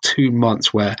 2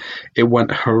 months where it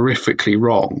went horrifically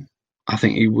wrong, I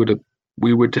think we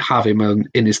would have him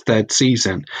in his third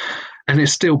season. And it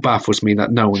still baffles me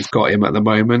that no one's got him at the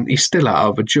moment. He's still out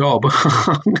of a job.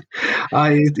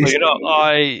 I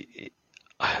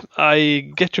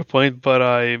get your point, but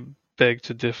I beg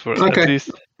to differ. Okay.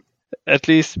 At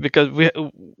least because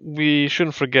we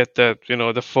shouldn't forget that the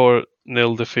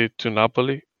 4-0 defeat to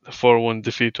Napoli, the 4-1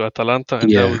 defeat to Atalanta,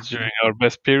 and that was during our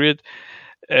best period.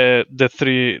 The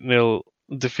 3-0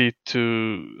 defeat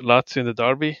to Lazio in the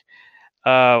derby,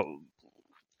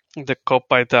 the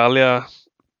Coppa Italia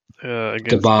against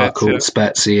debacle,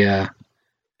 Spezia,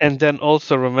 and then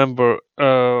also remember,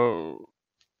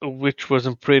 which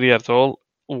wasn't pretty at all,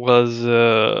 was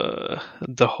the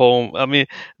home. I mean,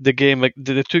 the game,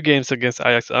 the 2 games against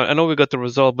Ajax. I know we got the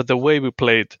result, but the way we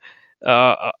played,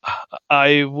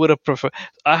 I would have preferred.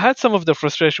 I had some of the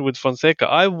frustration with Fonseca.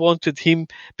 I wanted him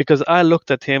because I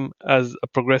looked at him as a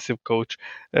progressive coach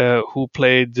who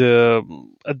played a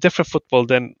different football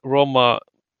than Roma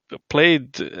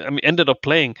ended up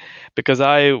playing, because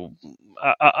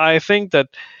I think that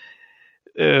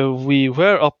we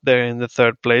were up there in the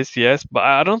third place, yes, but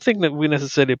I don't think that we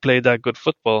necessarily played that good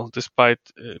football, despite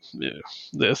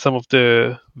some of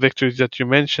the victories that you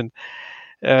mentioned.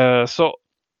 So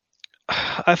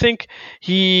I think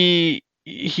he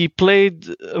played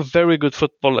a very good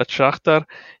football at Shakhtar.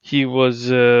 He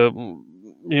was,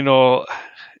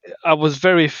 I was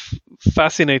very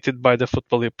fascinated by the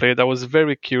football he played. I was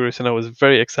very curious and I was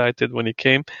very excited when he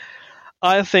came.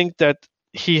 I think that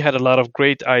he had a lot of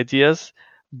great ideas,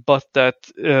 but that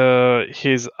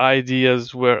his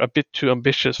ideas were a bit too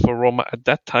ambitious for Roma at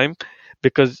that time.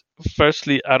 because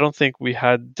firstly, I don't think we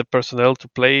had the personnel to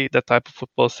play that type of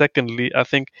football. Secondly, I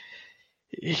think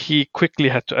he quickly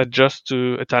had to adjust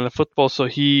to Italian football, so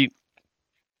he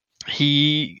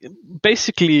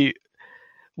basically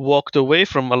walked away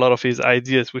from a lot of his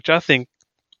ideas, which I think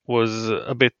was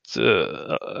a bit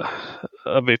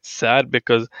sad,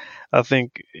 because I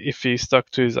think if he stuck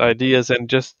to his ideas and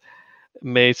just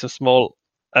made some small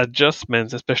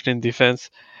adjustments, especially in defense,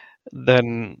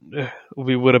 then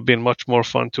we would have been much more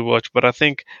fun to watch. But I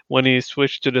think when he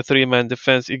switched to the 3-man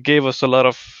defense, it gave us a lot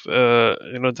of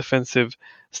defensive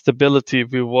stability.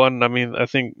 We won, I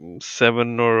think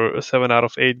 7 out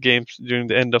of 8 games during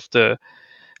the end of the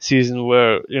season,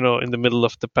 where in the middle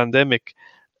of the pandemic,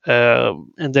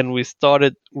 and then we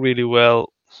started really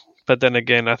well. But then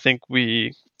again, I think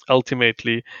we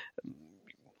ultimately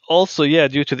also,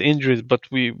 due to the injuries, but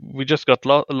we just got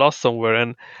lost somewhere.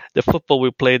 And the football we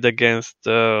played against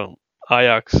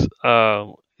Ajax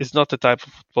is not the type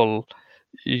of football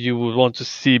you would want to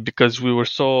see, because we were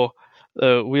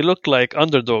we looked like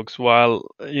underdogs, while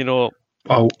the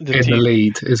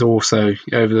lead is also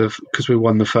because we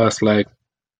won the first leg.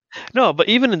 No, but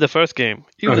even in the first game,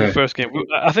 I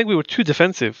think we were too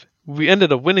defensive. We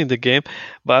ended up winning the game,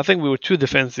 but I think we were too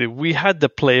defensive. We had the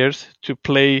players to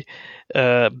play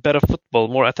better football,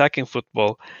 more attacking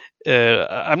football.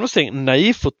 I'm not saying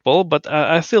naive football, but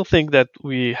I still think that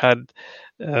we had,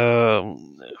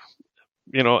 and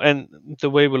the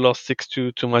way we lost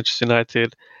 6-2 to Manchester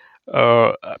United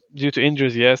due to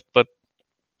injuries, yes, but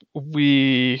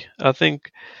I think.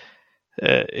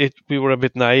 We were a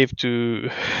bit naive to,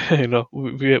 we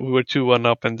were 2-1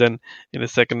 up, and then in the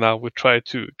second half we tried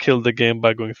to kill the game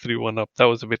by going 3-1 up. That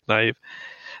was a bit naive.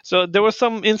 So there were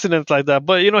some incidents like that,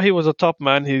 but he was a top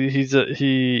man.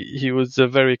 He was a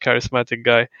very charismatic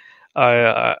guy.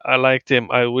 I liked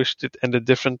him. I wished it ended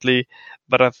differently,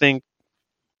 but I think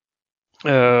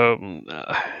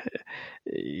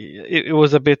it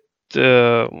was a bit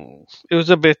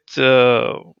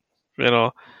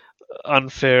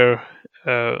unfair.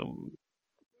 A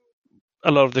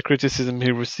lot of the criticism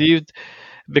he received,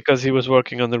 because he was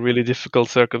working under really difficult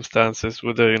circumstances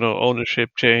with the ownership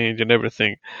change and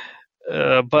everything.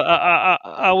 But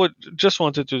I would just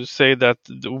wanted to say that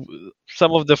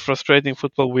some of the frustrating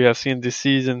football we have seen this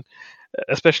season,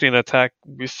 especially in attack,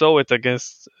 we saw it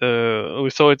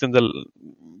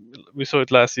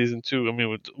last season too.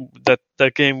 With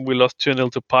that game we lost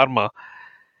 2-0 to Parma.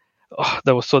 Oh,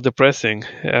 that was so depressing,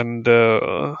 and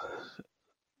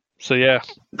so yeah,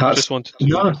 just wanted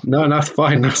to. No, that's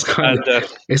fine. That's kind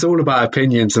of. It's all about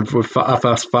opinions of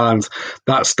us fans.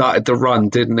 That started the run,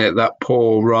 didn't it? That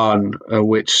poor run,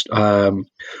 which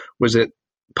was it?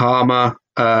 Parma,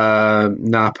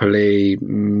 Napoli,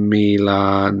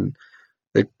 Milan.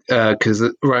 Because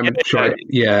Roma tried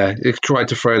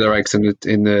to throw their eggs in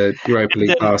the Europa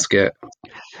League basket.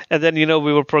 And then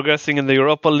we were progressing in the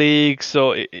Europa League,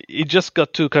 so it just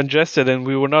got too congested, and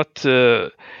we were not.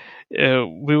 We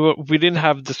didn't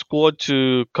have the squad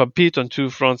to compete on two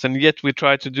fronts, and yet we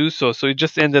tried to do so. So it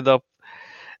just ended up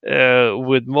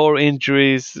with more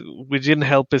injuries, which didn't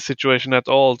help his situation at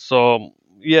all. So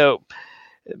if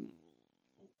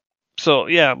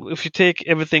you take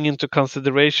everything into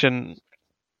consideration,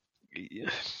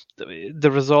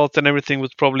 the result and everything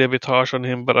was probably a bit harsh on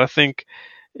him. But I think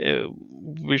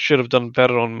we should have done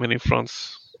better on many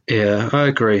fronts. Yeah, I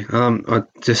agree. I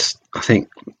think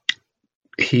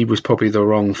he was probably the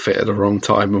wrong fit at the wrong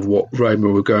time of what Roma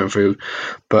were going through.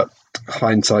 But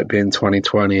hindsight being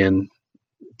 2020, and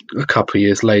a couple of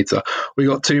years later, we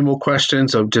got 2 more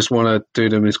questions. I just want to do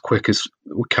them as quick as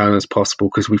we can as possible,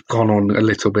 because we've gone on a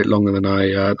little bit longer than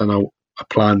I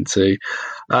planned to.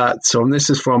 So this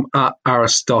is from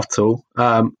Aristotle.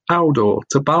 Aldor,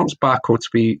 to bounce back or to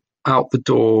be out the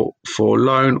door for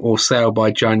loan or sale by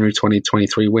January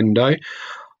 2023 window,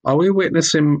 are we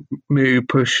witnessing Mu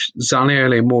push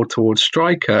Zaniolo more towards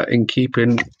striker in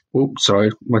keeping...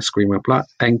 my screen went black.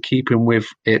 And keeping with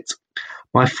it.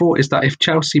 My thought is that if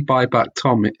Chelsea buy back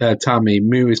Tammy,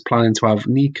 Mu is planning to have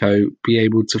Nico be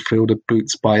able to fill the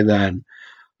boots by then.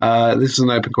 This is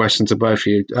an open question to both of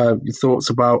you. Your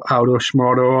thoughts about Aldor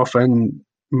Shomurodov and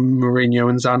Mourinho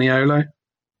and Zaniolo?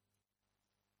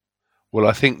 Well,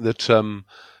 I think that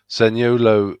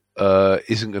Zaniolo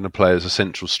isn't going to play as a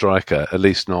central striker, at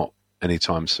least not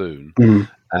anytime soon.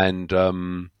 And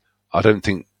I don't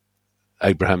think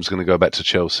Abraham's going to go back to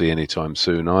Chelsea anytime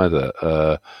soon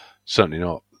either. Certainly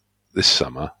not this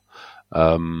summer.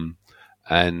 And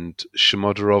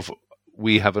Shomurodov,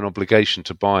 we have an obligation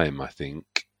to buy him, I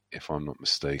think, if I'm not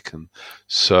mistaken.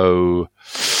 So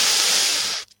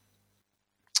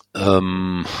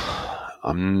I'm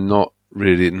not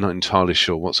really not entirely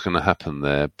sure what's going to happen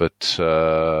there, but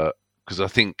because I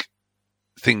think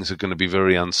things are going to be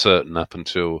very uncertain up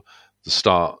until the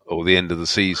start or the end of the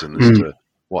season as to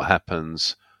what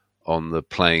happens on the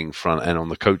playing front and on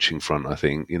the coaching front. I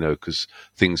think, because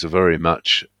things are very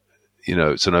much,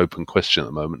 it's an open question at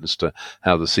the moment as to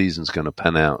how the season's going to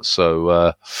pan out.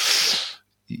 So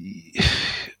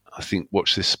I think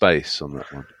watch this space on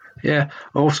that one. Yeah.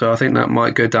 Also, I think that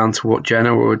might go down to what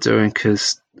Genoa were doing,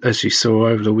 because as you saw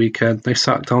over the weekend, they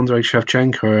sacked Andrei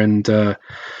Shevchenko and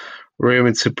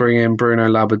rumoured to bring in Bruno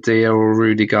Labbadia or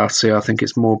Rudy Garcia. I think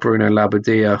it's more Bruno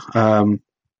Labbadia.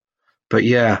 But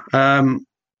yeah,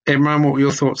 Imran, what were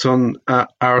your thoughts on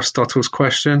Aristotle's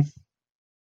question?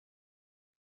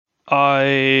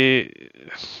 I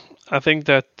think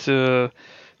that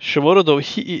Shimoda, though,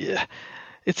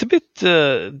 it's a bit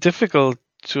difficult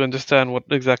to understand what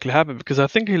exactly happened, because I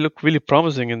think he looked really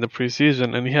promising in the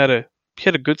preseason, and he had a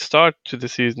good start to the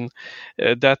season.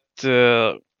 That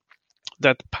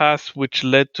pass which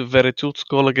led to Veretut's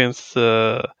goal against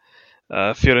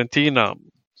Fiorentina,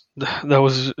 that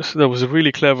was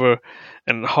really clever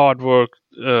and hard work.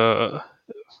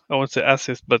 I won't say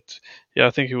assist, but yeah, I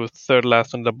think he was third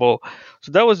last on the ball.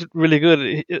 So that was really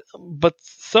good. But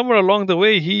somewhere along the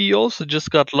way, he also just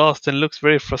got lost and looks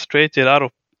very frustrated, out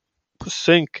of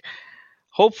sync.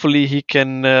 Hopefully, he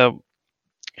can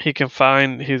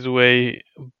find his way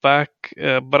back.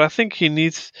 But I think he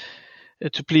needs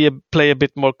to play a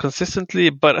bit more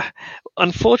consistently. But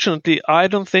unfortunately, I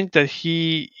don't think that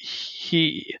he's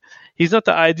not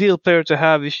the ideal player to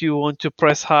have if you want to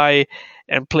press high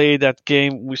and play that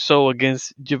game we saw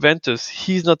against Juventus.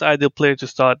 He's not the ideal player to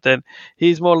start then.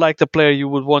 He's more like the player you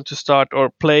would want to start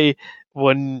or play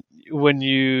when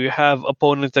you have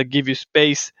opponents that give you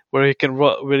space, where he can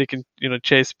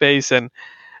chase space and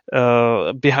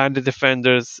behind the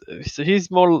defenders. So he's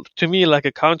more, to me, like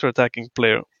a counter-attacking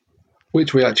player.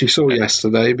 Which we actually saw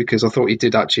yesterday, because I thought he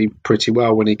did actually pretty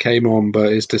well when he came on,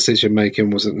 but his decision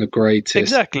making wasn't the greatest.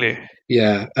 Exactly.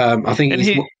 Yeah, I think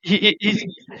he's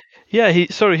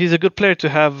a good player to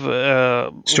have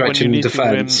stretching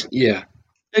defense. Yeah,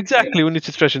 exactly. We need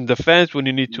to stretch in defense when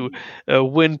you need to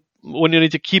win, when you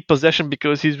need to keep possession,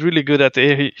 because he's really good at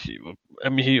it. He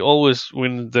always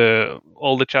wins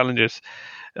all the challenges,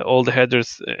 all the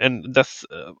headers, and that's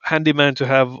a handyman to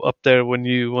have up there when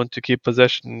you want to keep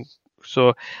possession.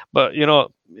 So, but you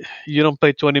don't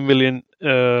pay 20 million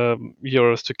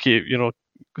euros to keep,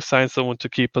 sign someone to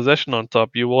keep possession on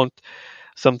top. You want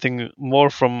something more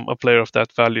from a player of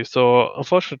that value. So,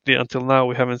 unfortunately, until now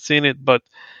we haven't seen it, but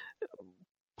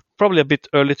probably a bit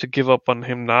early to give up on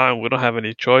him now, and we don't have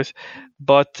any choice.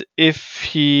 But if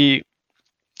he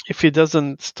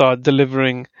doesn't start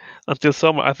delivering until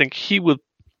summer, I think he would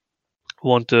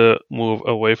want to move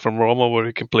away from Roma, where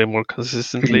he can play more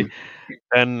consistently.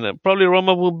 And probably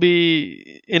Roma will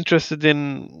be interested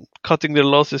in cutting their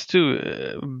losses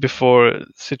too, before the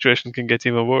situation can get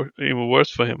even worse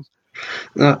for him.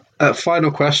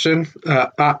 Final question,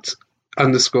 at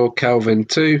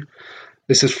 _Kelvin2.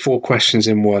 This is 4 questions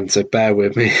in one, so bear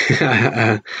with me.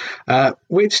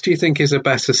 Which do you think is a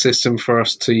better system for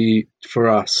us? The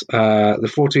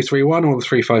 4-2-3-1 or the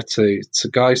 3-5-2? So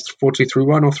guys,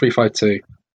 4-2-3-1 or 3-5-2?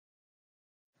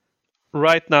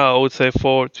 Right now, I would say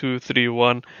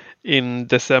 4-2-3-1. In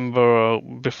December,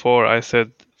 before, I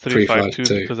said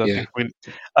 3-5-2, because I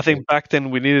think back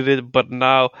then we needed it, but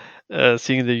now,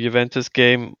 seeing the Juventus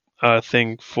game, I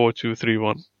think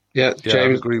 4-2-3-1. Yeah, James, I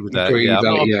agree with that.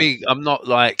 I'm not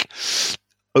like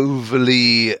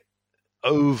overly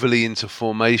into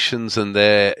formations and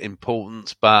their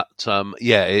importance, but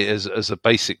as a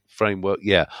basic framework,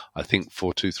 I think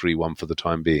 4-2-3-1 for the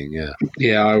time being.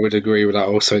 Yeah, I would agree with that.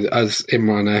 Also, as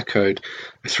Imran echoed,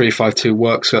 3-5-2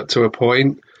 works up to a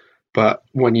point, but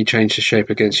when you change the shape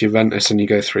against Juventus and you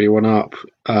go 3-1 up,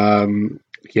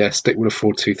 stick with a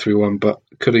 4-2-3-1, but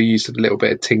could have used a little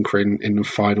bit of tinkering in the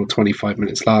final 25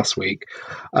 minutes last week.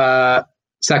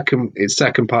 Second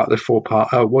part of the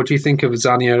 4-part. What do you think of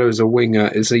Zaniolo as a winger?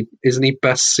 Isn't he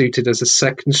best suited as a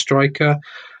second striker?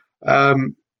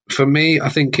 For me, I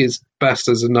think he's best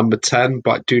as a number 10,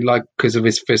 but I do like, because of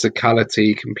his physicality,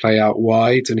 he can play out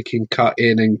wide and he can cut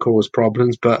in and cause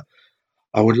problems. But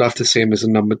I would love to see him as a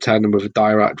number 10 and with a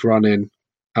direct run in.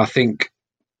 I think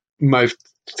most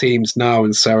teams now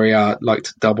in Serie A like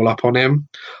to double up on him.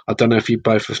 I don't know if you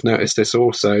both have noticed this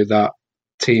also, that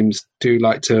teams do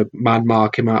like to man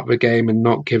mark him out of the game and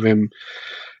not give him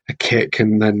a kick,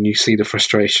 and then you see the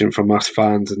frustration from us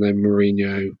fans, and then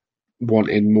Mourinho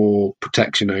wanting more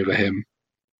protection over him.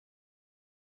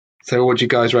 So what do you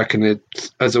guys reckon?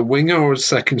 As a winger or a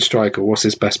second striker? What's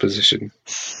his best position?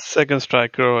 Second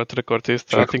striker or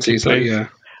trequartista. I think he Trequartista, plays. yeah.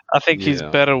 I think he's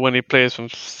better when he plays from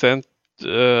center.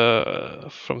 I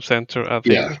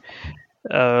think.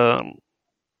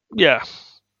 Yeah.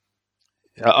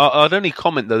 I'd only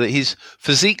comment though that his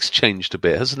physique's changed a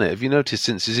bit, hasn't it? Have you noticed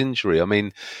since his injury? I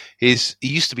mean, he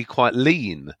used to be quite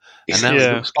lean, and now he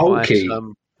looks bulky.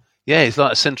 He's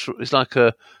like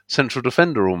a central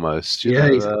defender almost. You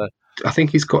know? I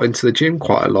think he's got into the gym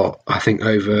quite a lot. I think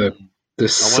over the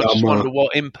summer. I just wonder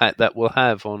what impact that will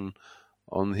have on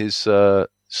his style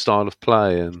of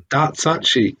play. And that's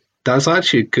actually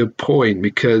a good point,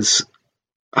 because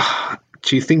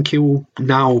do you think he will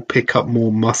now pick up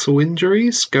more muscle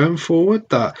injuries going forward?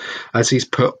 That as he's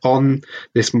put on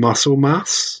this muscle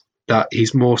mass, that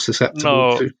he's more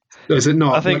susceptible to. Is it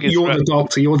not? I think you're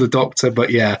the doctor, but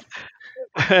yeah.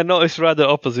 No, it's rather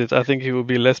opposite. I think he will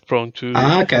be less prone to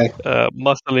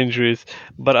muscle injuries,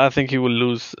 but I think he will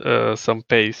lose some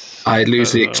pace. I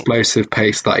lose the explosive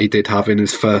pace that he did have in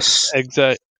his first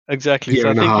exactly. year so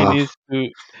and I think a half. he needs to.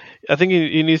 I think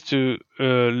he needs to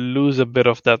lose a bit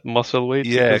of that muscle weight.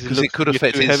 Yeah, because it could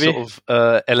affect his sort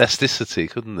of elasticity,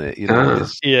 couldn't it? You know.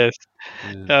 Yes.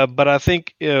 Yeah. But I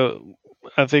think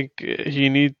he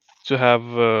needs to have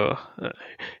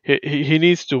he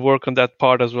needs to work on that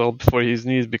part as well for his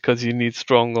knees, because he needs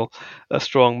a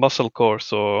strong muscle core.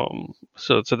 So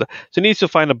he needs to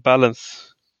find a balance.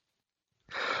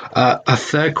 A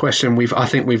third question I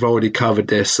think we've already covered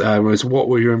this, was what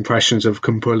were your impressions of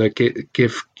Kumbulla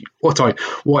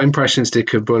what impressions did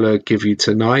Kumbulla give you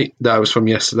tonight? That was from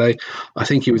yesterday. I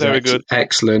think he was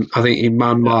excellent. I think he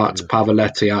man-marked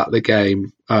Pavoletti out of the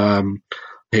game.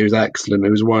 He was excellent. He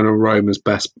was one of Roma's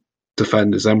best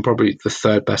defenders and probably the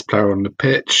third best player on the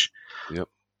pitch. Yep.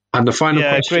 And the final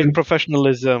question. Great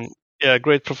professionalism. Yeah,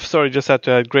 sorry, just had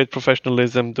to add great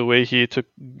professionalism. The way he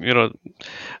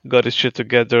got his shit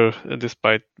together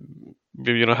despite,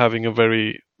 having a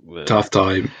very tough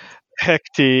time,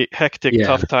 hectic,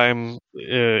 tough time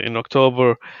in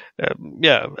October.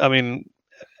 I mean,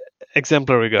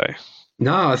 exemplary guy.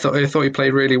 No, I thought he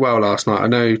played really well last night. I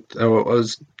know I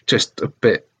was just a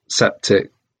bit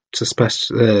septic,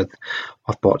 especially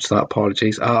I've botched that.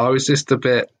 Apologies. I was just a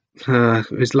bit.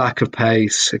 His lack of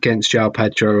pace against João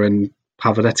Pedro and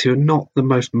Pavoletti are not the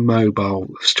most mobile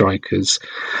strikers.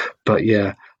 But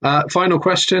yeah. Final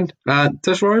question.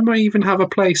 Does Roma even have a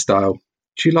play style?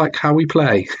 Do you like how we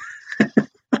play?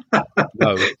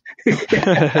 No.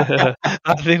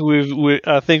 I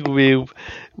think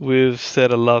we've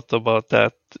said a lot about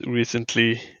that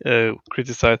recently,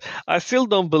 criticized. I still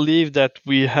don't believe that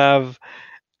we have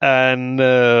an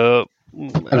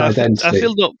identity.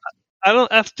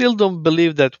 I still don't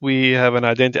believe that we have an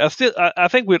identity. I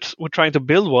think we're trying to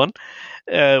build one.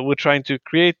 We're trying to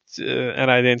create an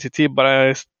identity, but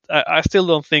I still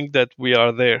don't think that we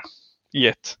are there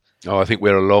yet. Oh, I think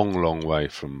we're a long, long way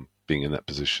from being in that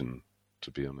position,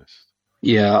 to be honest.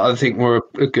 Yeah, I think we're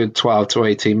a good 12 to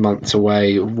 18 months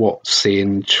away of what's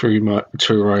seeing true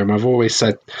Rome. I've always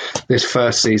said this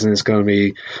first season is going to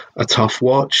be a tough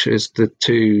watch as the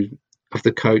two of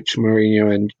the coach,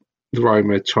 Mourinho and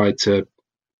Roma, tried to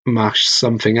mash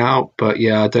something out. But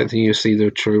yeah, I don't think you'll see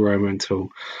the true Roma until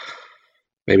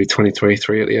maybe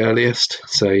 2023 at the earliest.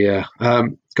 So yeah.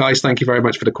 Guys, thank you very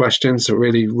much for the questions. A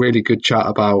really, really good chat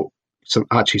about some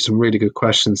really good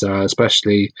questions there,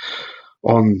 especially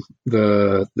on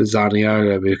the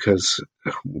Zaniolo, because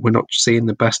we're not seeing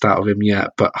the best out of him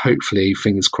yet, but hopefully,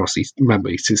 fingers crossed, he's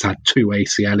had 2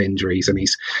 ACL injuries and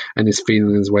he's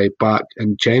feeling his way back.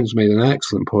 And James made an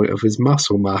excellent point of his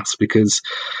muscle mass, because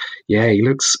he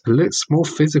looks more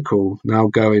physical now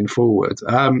going forward.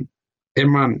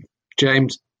 Imran,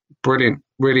 James, brilliant.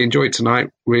 Really enjoyed tonight.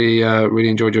 We really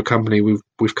enjoyed your company.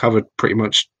 We've covered pretty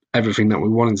much everything that we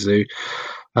wanted to do.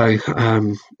 I've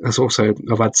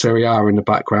had Serie A in the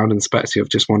background, and Spezia have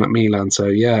just won at Milan. So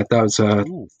yeah, that was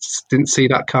didn't see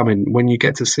that coming. When you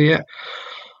get to see it,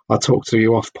 I'll talk to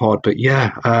you off pod. But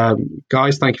yeah,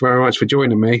 guys, thank you very much for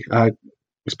joining me.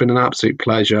 It's been an absolute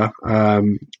pleasure.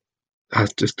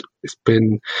 It's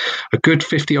been a good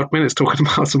 50 odd minutes talking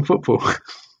about some football.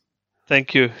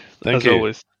 Thank you. As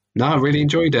always. No, I really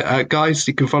enjoyed it. Guys,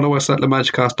 you can follow us at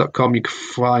themagicast.com. You can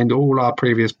find all our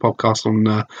previous podcasts on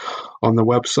the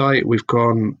website. We've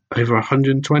gone over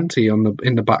 120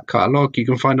 in the back catalogue. You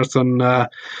can find us on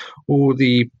all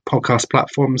the podcast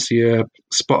platforms, your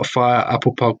Spotify,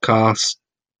 Apple Podcasts,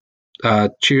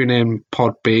 TuneIn,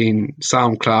 Podbean,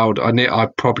 SoundCloud. I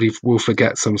probably will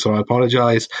forget some, so I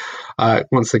apologise.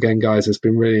 Once again, guys, it's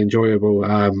been really enjoyable.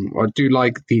 I do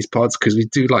like these pods because we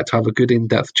do like to have a good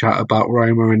in-depth chat about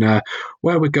Roma and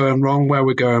where we're going wrong, where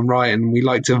we're going right, and we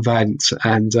like to vent.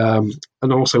 And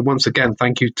also, once again,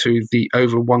 thank you to the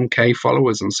over 1K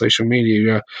followers on social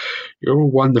media. You're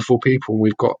all wonderful people, and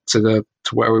we've got to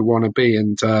where we want to be.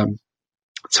 And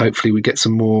so hopefully we get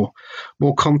some more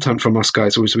content from us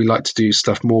guys, as we like to do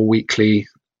stuff more weekly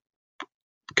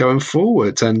going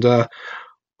forward. And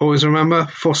always remember,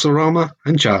 Forza Roma,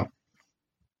 and ciao.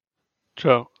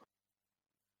 Ciao.